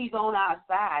 He's on our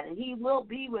side, and he will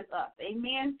be with us.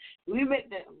 Amen. We make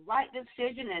the right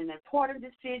decision and the important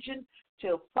decision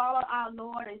to follow our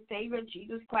Lord and Savior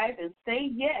Jesus Christ and say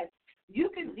yes. You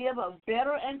can live a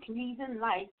better and pleasing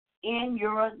life in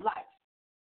your life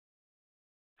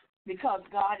because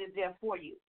God is there for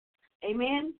you.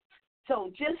 Amen.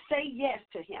 So just say yes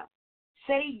to him.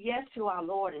 Say yes to our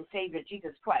Lord and Savior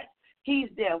Jesus Christ. He's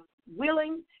there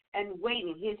willing and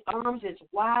waiting. His arms is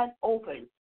wide open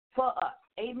for us.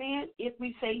 Amen. If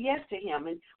we say yes to him,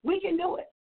 and we can do it.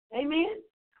 Amen.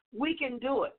 We can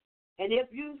do it. And if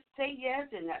you say yes,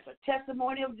 and that's a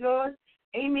testimony of yours,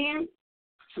 amen,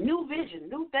 new vision,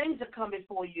 new things are coming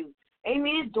for you.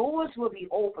 Amen. Doors will be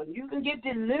open. You can get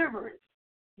deliverance.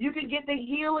 You can get the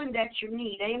healing that you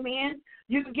need. Amen.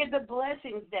 You can get the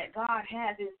blessings that God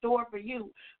has in store for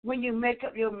you when you make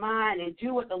up your mind and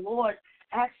do what the Lord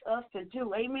asks us to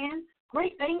do. Amen.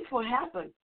 Great things will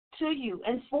happen to you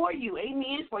and for you.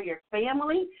 Amen. For your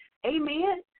family.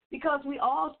 Amen. Because we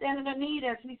all stand in the need,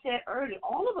 as we said earlier.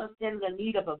 All of us stand in the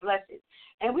need of a blessing.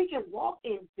 And we can walk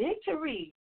in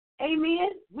victory. Amen.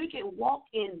 We can walk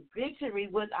in victory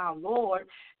with our Lord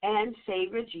and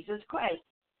Savior Jesus Christ.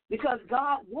 Because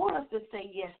God wants us to say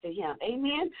yes to him.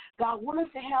 Amen. God wants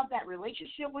us to have that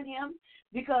relationship with him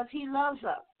because he loves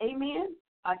us. Amen.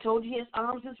 I told you his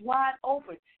arms is wide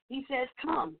open. He says,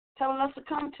 come, telling us to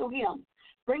come to him.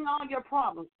 Bring all your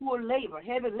problems, poor labor,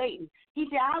 heavy laden. He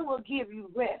said, I will give you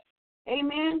rest.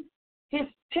 Amen.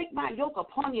 Take my yoke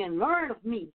upon you and learn of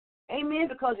me. Amen.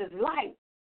 Because it's life.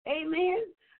 Amen.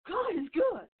 God is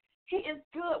good. He is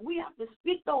good. We have to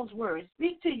speak those words.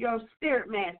 Speak to your spirit,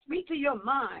 man. Speak to your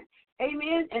mind.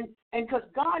 Amen. And because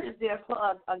God is there for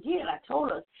us. Again, I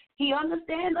told us, he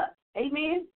understands us.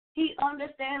 Amen. He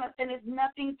understands us, and it's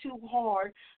nothing too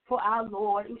hard for our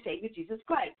Lord and Savior Jesus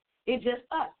Christ. It's just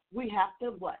us. We have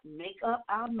to make up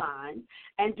our mind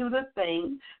and do the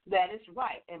thing that is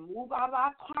right and move out of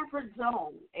our comfort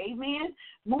zone. Amen.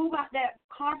 Move out that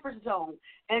comfort zone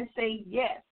and say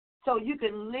yes so you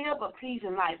can live a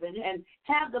pleasing life and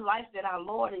have the life that our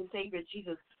Lord and Savior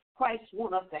Jesus Christ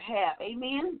wants us to have.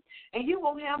 Amen. And you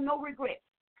won't have no regrets.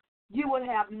 You will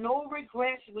have no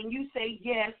regrets when you say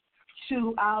yes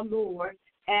to our Lord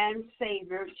and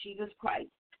Savior Jesus Christ.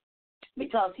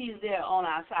 Because he's there on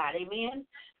our side. Amen.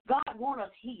 God wants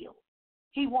us healed.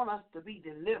 He wants us to be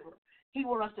delivered. He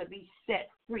wants us to be set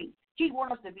free. He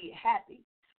wants us to be happy.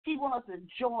 He wants us to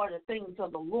enjoy the things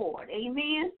of the Lord.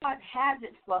 Amen. God has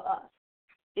it for us.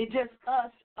 It's just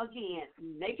us, again,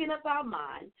 making up our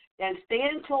mind and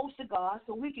staying close to God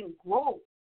so we can grow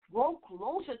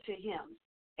closer to him.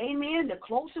 Amen. The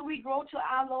closer we grow to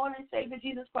our Lord and Savior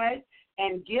Jesus Christ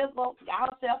and give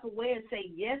ourselves away and say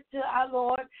yes to our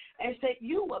Lord and say,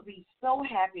 you will be so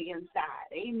happy inside.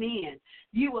 Amen.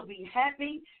 You will be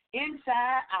happy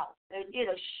inside out. And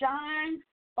it'll shine.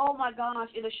 Oh, my gosh,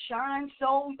 it'll shine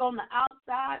so on the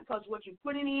outside because what you're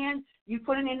putting in, you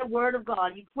put it in the Word of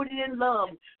God. You put it in love.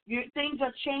 Things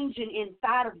are changing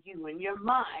inside of you, in your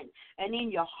mind, and in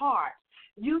your heart.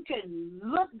 You can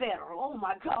look better. Oh,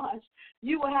 my gosh.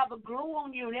 You will have a glow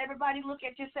on you, and everybody look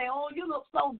at you and say, oh, you look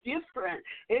so different.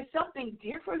 It's something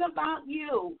different about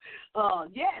you.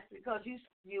 Yes, because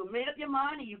you made up your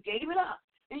mind and you gave it up,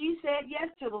 and you said yes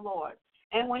to the Lord.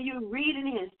 And when you read in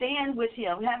Him, stand with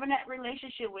Him, having that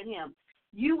relationship with Him,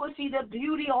 you will see the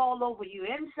beauty all over you,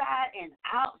 inside and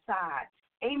outside.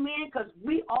 Amen, because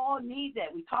we all need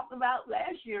that. We talked about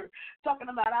last year, talking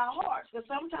about our hearts, because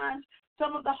sometimes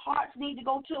some of the hearts need to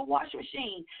go to a wash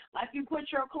machine. Like you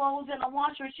put your clothes in a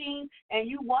wash machine, and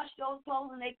you wash those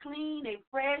clothes, and they clean, they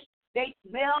fresh, they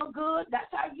smell good. That's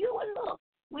how you would look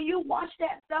when you wash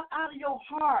that stuff out of your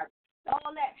heart.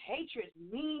 All that hatred,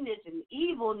 meanness, and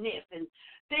evilness, and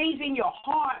things in your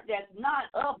heart that's not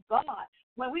of God.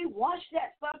 When we wash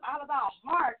that stuff out of our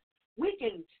heart, we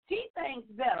can see things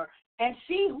better and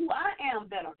see who I am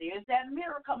better. There's that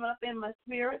mirror coming up in my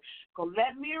spirit. Go to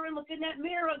that mirror, look in that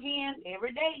mirror again.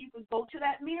 Every day you can go to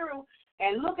that mirror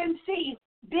and look and see.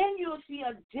 Then you'll see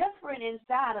a different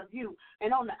inside of you.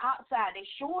 And on the outside, it's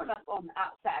showing up on the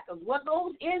outside. Because what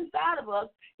goes inside of us,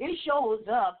 it shows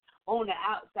up on the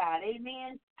outside.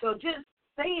 Amen? So just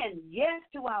saying yes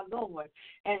to our Lord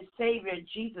and Savior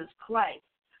Jesus Christ,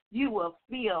 you will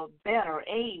feel better,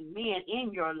 amen,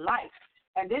 in your life.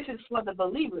 And this is for the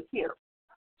believers here.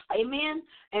 Amen.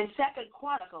 And Second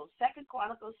Chronicles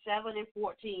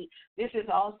 7:14. This is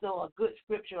also a good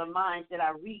scripture of mine that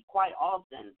I read quite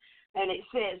often. And it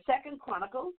says, Second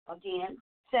Chronicles, again,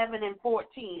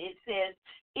 7:14. It says,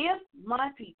 if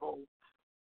my people,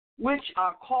 which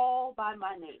are called by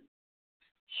my name,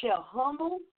 shall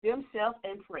humble themselves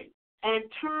and pray, and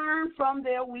turn from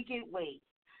their wicked ways,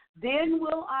 then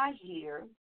will I hear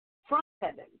from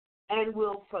heaven and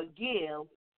will forgive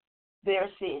their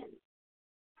sins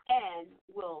and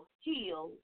will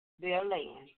heal their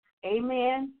land.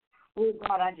 Amen. Oh,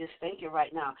 God, I just thank you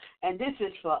right now. And this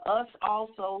is for us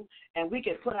also, and we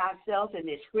can put ourselves in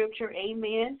this scripture.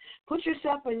 Amen. Put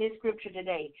yourself in this scripture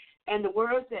today. And the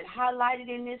words that highlighted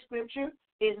in this scripture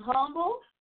is humble,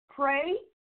 pray,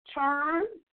 turn,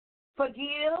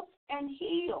 forgive, and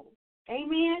heal.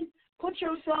 Amen. Put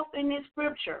yourself in this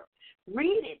scripture.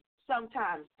 Read it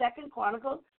sometimes. Second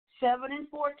Chronicles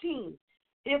 7:14.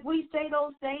 If we say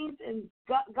those things, and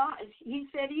God, He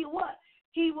said He what?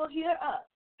 He will hear us,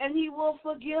 and He will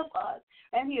forgive us,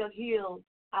 and He'll heal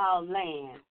our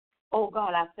land. Oh,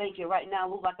 God, I thank you right now.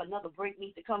 Looks like another break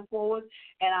needs to come forward,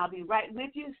 and I'll be right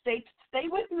with you. Stay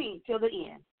with me till the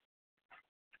end.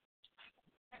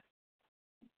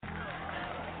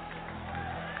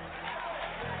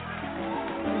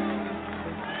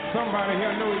 Somebody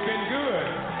here knows he's been good.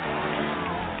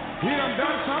 He done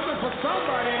something for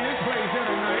somebody in this place here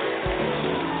tonight.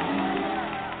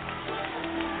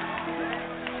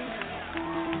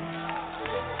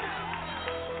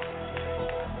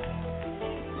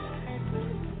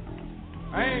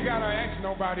 I ain't got to ask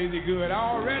nobody is he good. I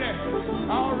already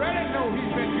know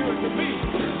he's been good to me.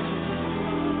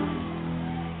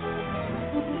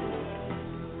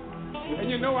 And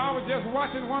you know, I was just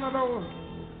watching one of those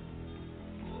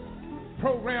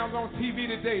programs on TV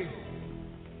today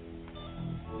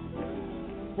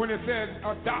when it said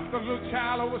adopt a little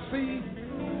child overseas,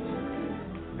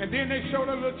 and then they showed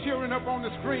the little children up on the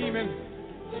screen, and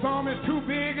some is too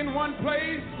big in one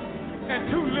place and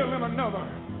too little in another.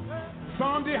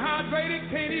 Some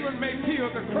dehydrated, can't even make tears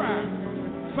to cry.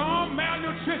 Some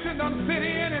malnutrition done sit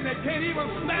in and they can't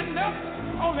even stand up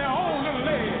on their own little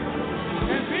legs.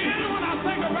 And then when I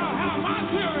think about how my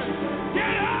children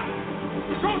get up,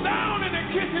 go down in the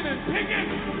kitchen and picking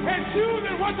and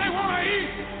choosing what they want to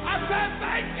eat, I said,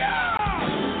 thank you.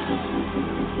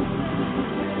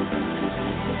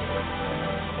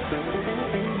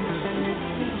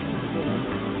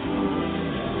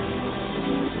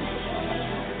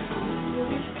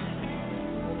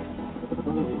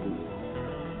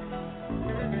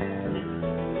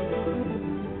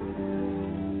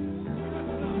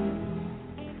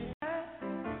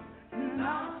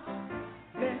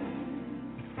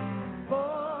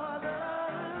 For the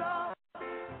Lord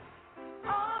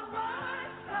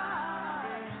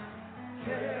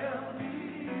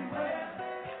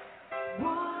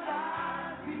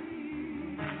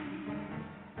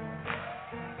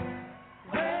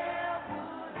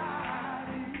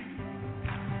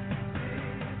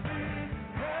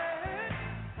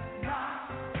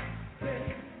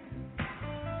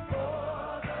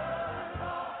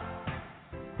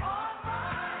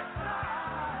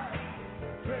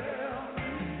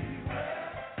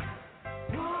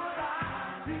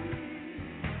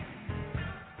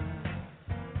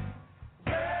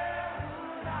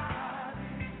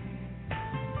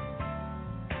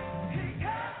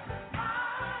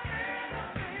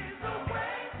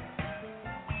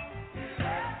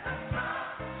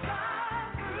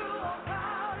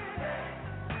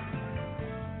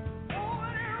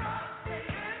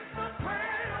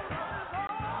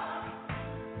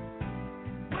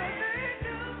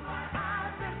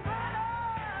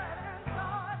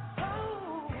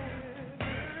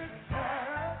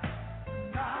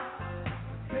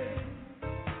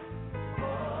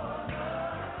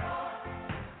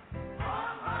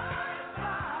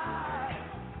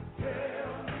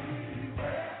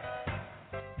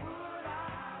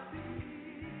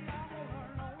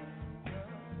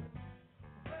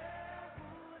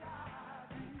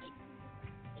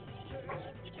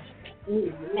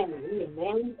Amen.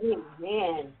 Amen.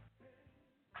 Amen.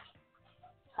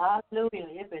 Hallelujah.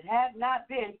 If it had not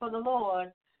been for the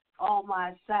Lord on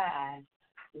my side,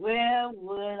 where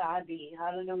would I be?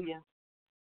 Hallelujah.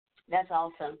 That's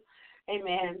awesome.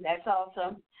 Amen. That's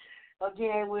awesome.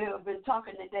 Again, we've been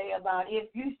talking today about if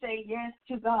you say yes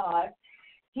to God,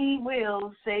 He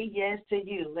will say yes to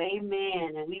you.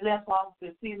 Amen. And we left off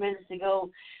a few minutes ago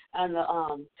on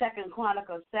the Second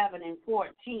Chronicles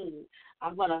 7:14.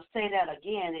 I'm going to say that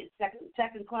again. It's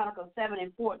Second Chronicles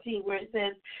 7:14, where it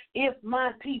says, "If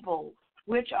my people,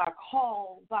 which are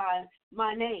called by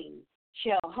my name,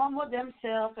 shall humble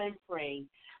themselves and pray,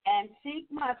 and seek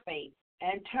my face,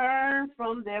 and turn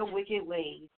from their wicked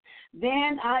ways,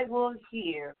 then I will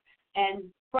hear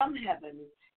and from heaven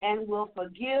and will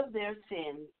forgive their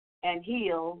sins and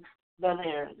heal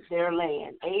their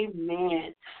land."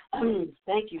 Amen.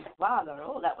 Thank you, Father.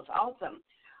 Oh, that was awesome.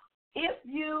 If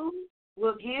you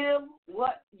will give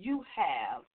what you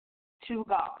have to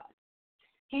God,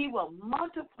 He will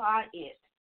multiply it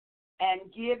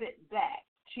and give it back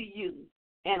to you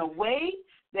in a way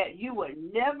that you would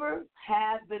never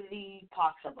have believed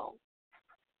possible.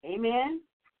 Amen.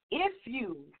 If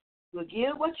you will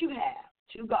give what you have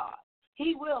to God,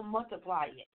 He will multiply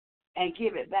it and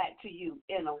give it back to you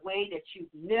in a way that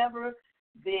you've never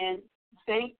been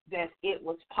think that it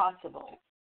was possible.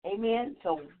 Amen.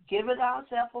 So giving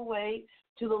ourselves away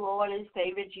to the Lord and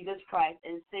Savior Jesus Christ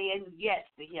and saying yes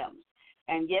to Him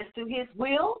and yes to His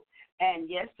will and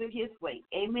yes to His way.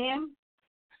 Amen.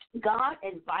 God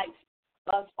invites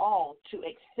us all to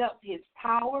accept His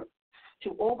power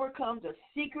to overcome the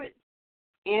secret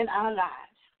in our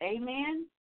lives. Amen.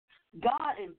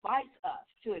 God invites us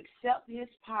to accept His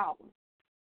power,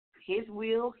 His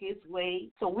will, His way,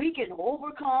 so we can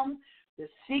overcome the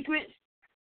secrets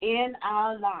in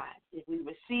our lives. If we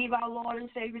receive our Lord and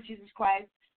Savior Jesus Christ,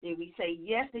 if we say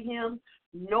yes to Him,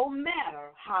 no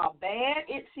matter how bad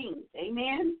it seems,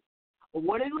 amen, or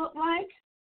what it looks like,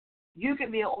 you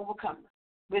can be an overcomer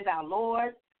with our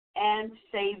Lord and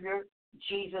Savior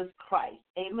Jesus Christ.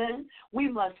 Amen. We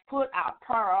must put our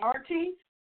priorities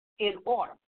in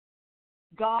order.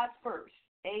 God first.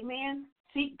 Amen.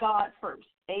 Seek God first.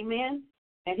 Amen.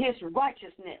 And His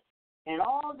righteousness. And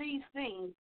all these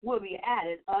things will be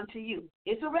added unto you.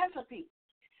 It's a recipe.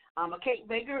 I'm a cake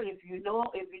baker. If you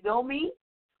know me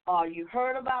or you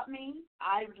heard about me,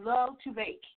 I love to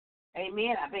bake.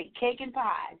 Amen. I bake cake and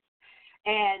pies.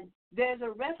 And there's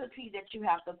a recipe that you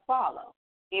have to follow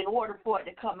in order for it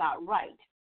to come out right.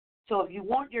 So if you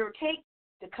want your cake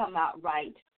to come out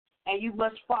right, and you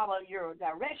must follow your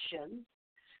directions,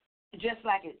 just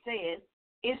like it says,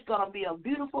 it's going to be a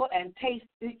beautiful and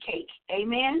tasty cake.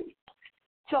 Amen?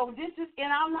 So this is in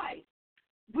our life.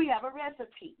 We have a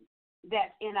recipe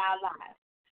that's in our life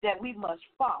that we must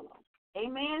follow.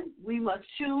 Amen? We must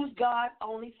choose God's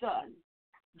only Son,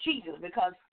 Jesus,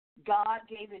 because God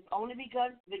gave His only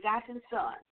begotten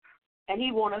Son, and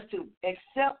He wants us to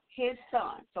accept His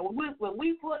Son. So when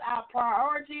we put our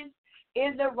priorities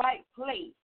in the right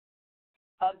place,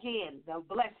 again, the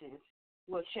blessings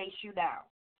will chase you down.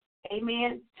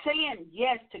 Amen? Saying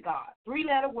yes to God,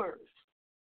 3-letter words,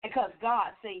 because God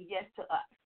said yes to us,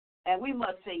 and we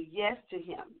must say yes to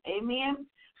Him. Amen?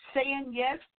 Saying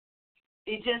yes,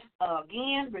 it just,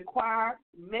 again, requires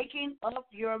making up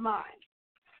your mind.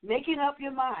 Making up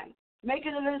your mind,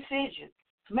 making a decision,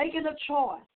 making a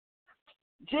choice.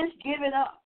 Just give it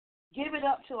up. Give it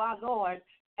up to our Lord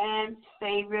and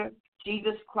Savior,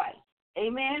 Jesus Christ.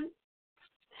 Amen?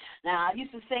 Now, I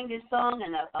used to sing this song,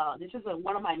 and this is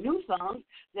one of my new songs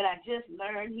that I just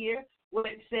learned here, where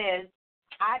it says,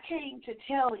 "I came to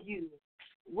tell you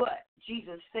what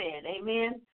Jesus said."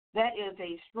 Amen? That is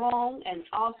a strong and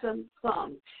awesome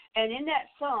song. And in that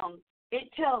song,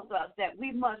 it tells us that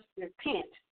we must repent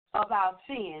of our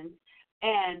sins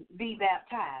and be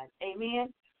baptized.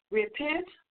 Amen? Repent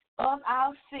of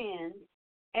our sins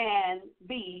and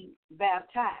be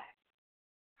baptized.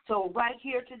 So right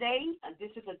here today,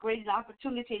 this is a great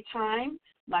opportunity time.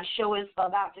 My show is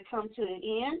about to come to an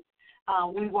end.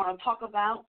 We want to talk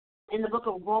about in the book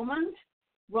of Romans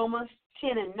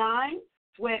 10:9,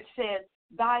 where it says,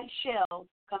 "Thou shalt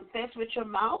confess with your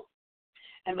mouth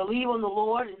and believe on the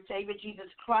Lord and Savior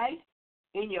Jesus Christ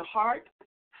in your heart,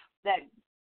 that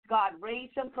God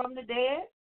raised Him from the dead,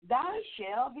 thou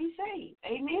shalt be saved."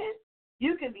 Amen?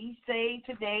 You can be saved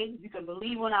today. You can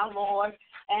believe on our Lord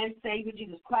and Savior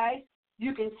Jesus Christ.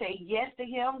 You can say yes to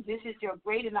Him. This is your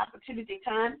great and opportunity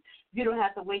time. You don't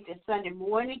have to wait till Sunday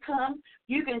morning comes.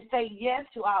 You can say yes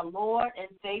to our Lord and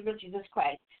Savior Jesus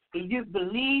Christ. If you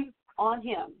believe on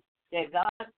Him, that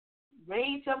God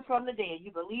raised him from the dead,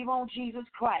 you believe on Jesus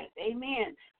Christ,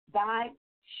 amen, thy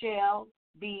shall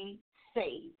be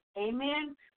saved.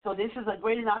 Amen. So this is a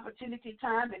great opportunity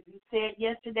time. If you said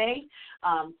yes today,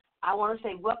 I want to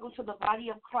say welcome to the body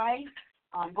of Christ.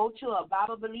 Go to a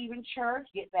Bible-believing church,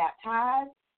 get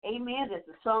baptized. Amen. That's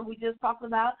the song we just talked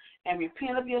about. And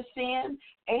repent of your sin.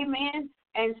 Amen.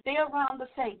 And stay around the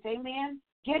saints. Amen.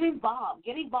 Get involved.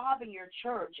 Get involved in your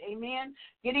church. Amen.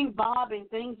 Get involved in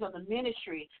things of the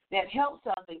ministry that helps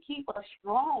us and keep us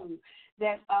strong.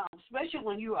 That especially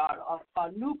when you are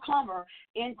a newcomer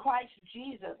in Christ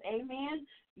Jesus. Amen.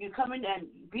 You come in and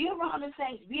be around the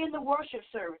saints. Be in the worship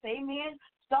service. Amen.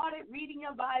 Started reading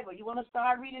your Bible. You want to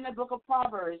start reading the book of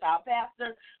Proverbs. Our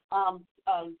pastor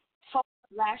taught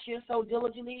last year so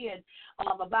diligently and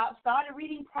started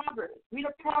reading Proverbs. Read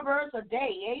a Proverbs a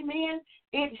day. Amen.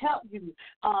 It helped you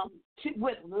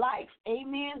with life.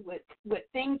 Amen. With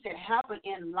things that happen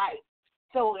in life.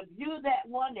 So if you're that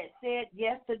one that said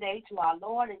yes today to our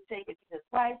Lord and Savior Jesus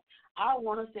Christ, I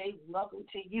want to say welcome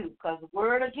to you, because the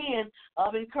word again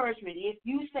of encouragement, if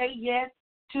you say yes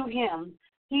to him,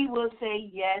 he will say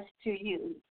yes to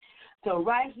you. So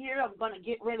right here, I'm going to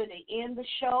get ready to end the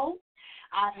show.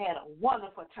 I've had a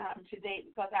wonderful time today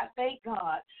because I thank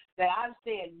God that I've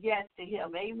said yes to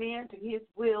him, amen, to his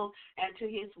will and to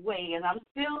his way. And I'm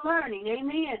still learning,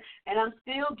 amen, and I'm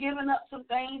still giving up some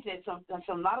things and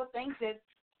some lot of things that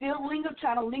still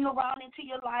trying to linger around into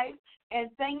your life, and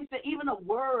things that even a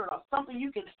word or something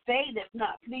you can say that's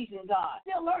not pleasing God.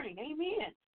 Still learning,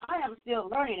 amen. I am still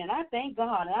learning, and I thank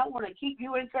God, and I want to keep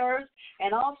you encouraged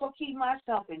and also keep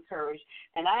myself encouraged.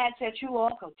 And I ask that you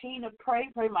all continue to pray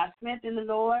my strength in the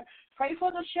Lord. Pray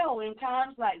for the show in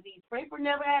times like these. Pray for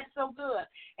Never Had So Good.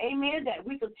 Amen, that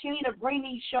we continue to bring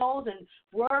these shows and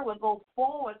word will go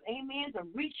forward, amen, to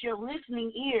reach your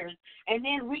listening ears and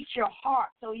then reach your heart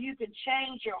so you can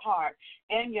change your heart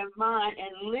and your mind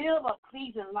and live a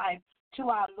pleasing life to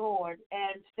our Lord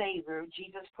and Savior,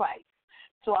 Jesus Christ.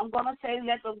 So I'm going to say,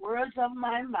 let the words of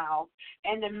my mouth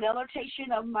and the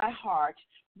meditation of my heart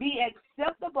be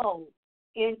acceptable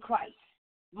in Christ,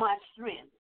 my strength.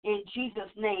 In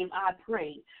Jesus' name I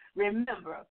pray.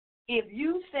 Remember, if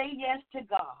you say yes to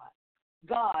God,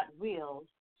 God will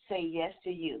say yes to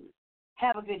you.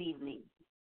 Have a good evening.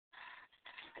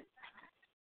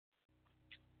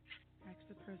 Ask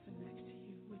the person next to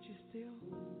you, would you still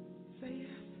say yes?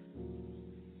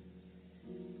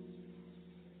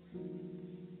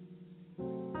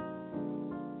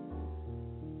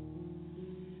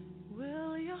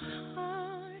 Will your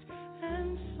heart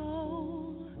and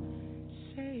soul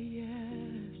say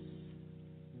yes?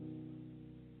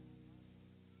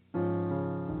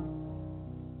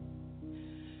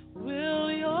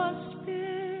 Will your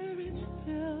spirit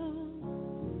still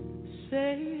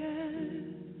say yes?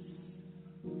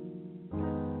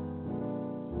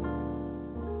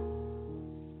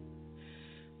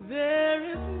 There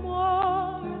is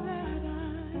more that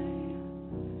I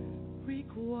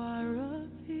require of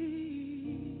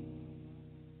thee.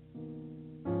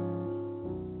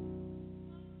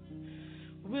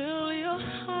 Will your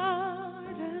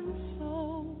heart and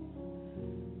soul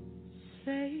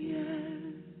say yes?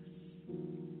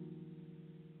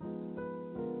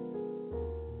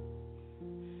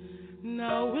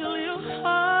 Now will your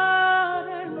heart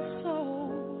and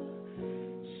soul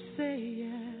say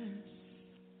yes?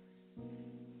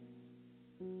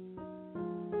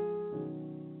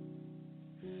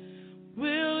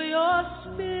 Will your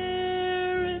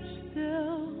spirit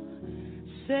still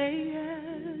say yes?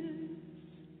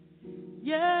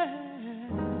 Yes.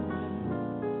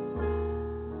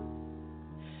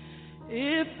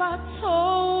 If I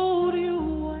told you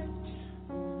what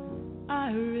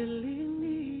I really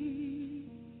need,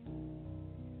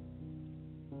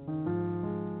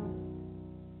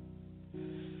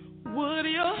 would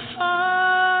your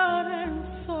heart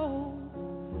and soul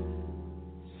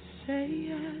say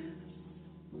yes?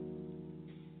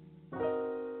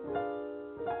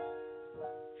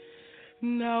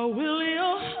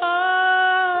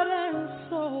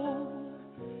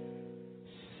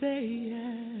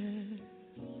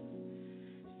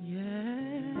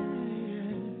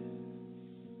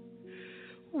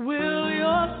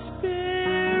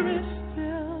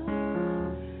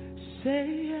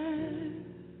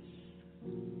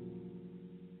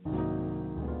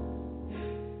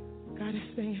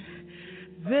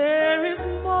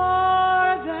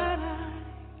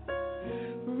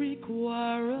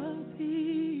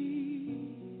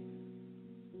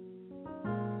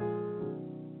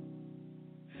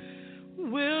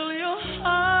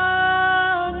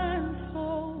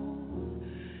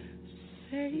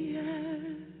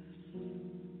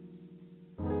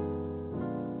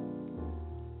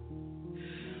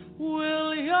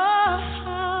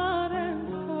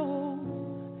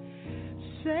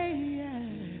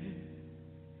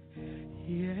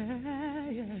 Yeah,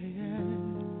 yeah, yeah.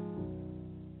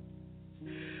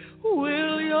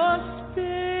 Will your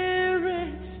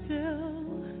spirit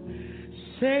still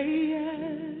say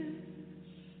yes?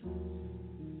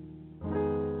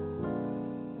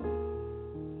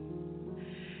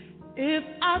 If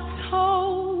I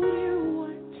told you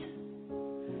what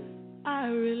I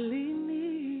really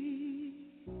need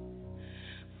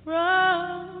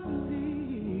from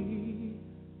thee,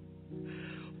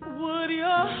 would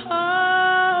your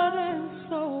heart and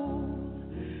soul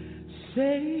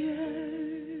say yes?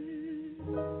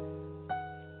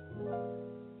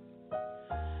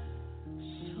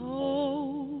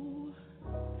 So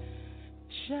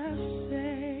just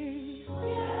say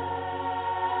yes.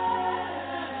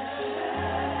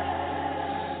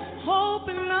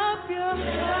 Open up your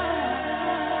heart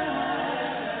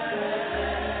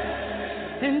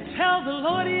and tell the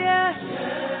Lord yes.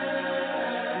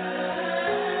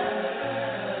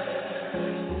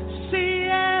 Say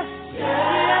yes.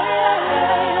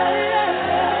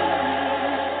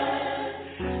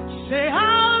 Say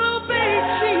I'll obey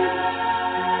Jesus.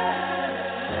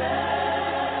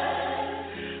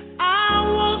 I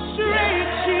won't stray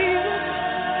Jesus.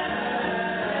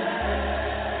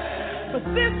 But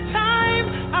this time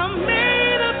I'm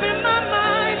made up in my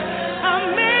mind.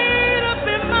 I'm made up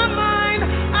in my mind.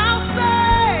 I'll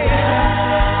say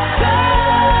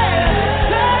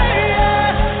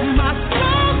yes. My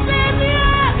soul says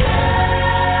yes.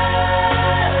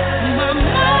 My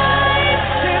mind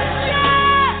says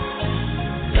yes.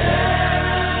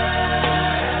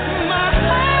 My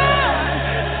heart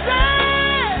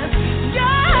says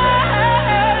yes.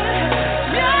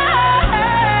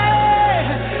 Yes.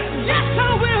 Yes, I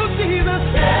will, Jesus.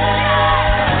 Yes.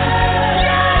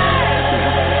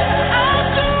 I'll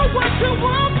do what you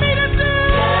want me to do.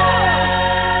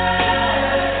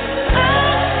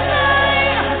 I'll say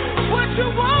what you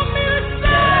want me to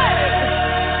say.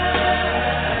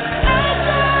 I'll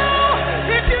go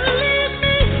if you lead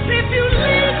me, if you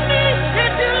lead me,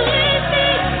 if you lead me,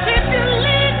 if you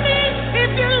lead me,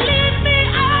 if you lead me,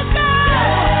 I'll go.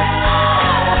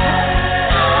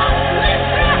 Lift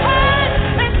your hand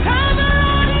and tell the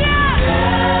Lord yes.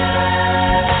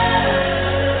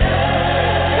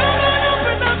 Come on,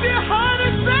 open up your heart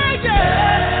and say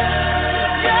yes.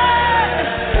 Yes.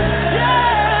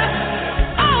 Yes.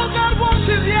 All God wants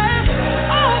is yes.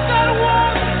 All God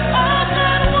wants, all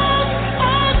God wants,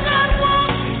 all God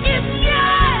wants is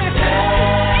yes.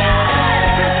 Yes.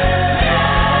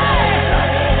 Yes.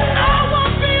 I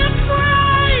won't be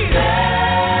afraid.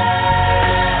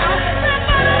 I'll step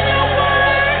out on your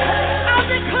word. I'll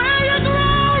declare your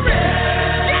glory.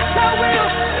 Yes, I will.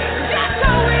 Yes,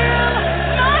 I will.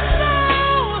 My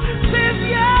soul says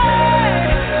yes.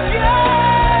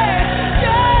 Yes.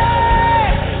 Yes.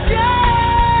 Yes.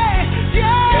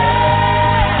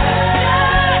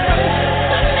 Yes.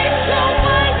 Submit your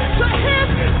way to Him.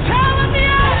 Tell Him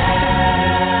yes.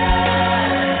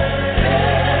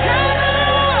 Tell the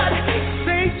Lord.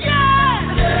 Say yes.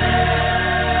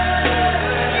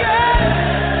 Yes.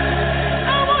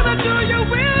 I wanna do your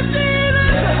will,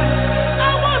 Jesus.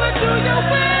 I wanna do your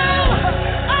will.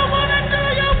 I wanna do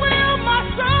your will. My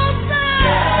soul says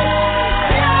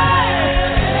yes.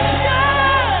 Yes.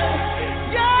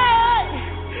 Yes.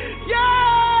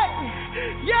 Yes.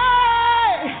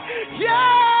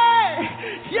 Yes.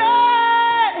 Yes.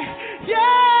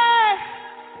 Yes.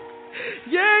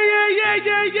 Yeah, yeah, yeah,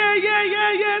 yeah, yeah, yeah,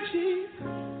 yeah, yeah, Jesus.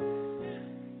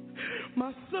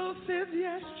 My soul says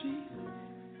yes, Jesus.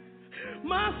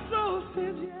 My soul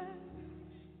says yes.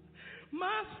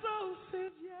 My soul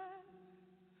says yes.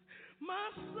 My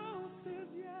soul says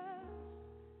yes.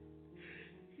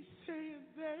 He's saying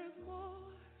there is more.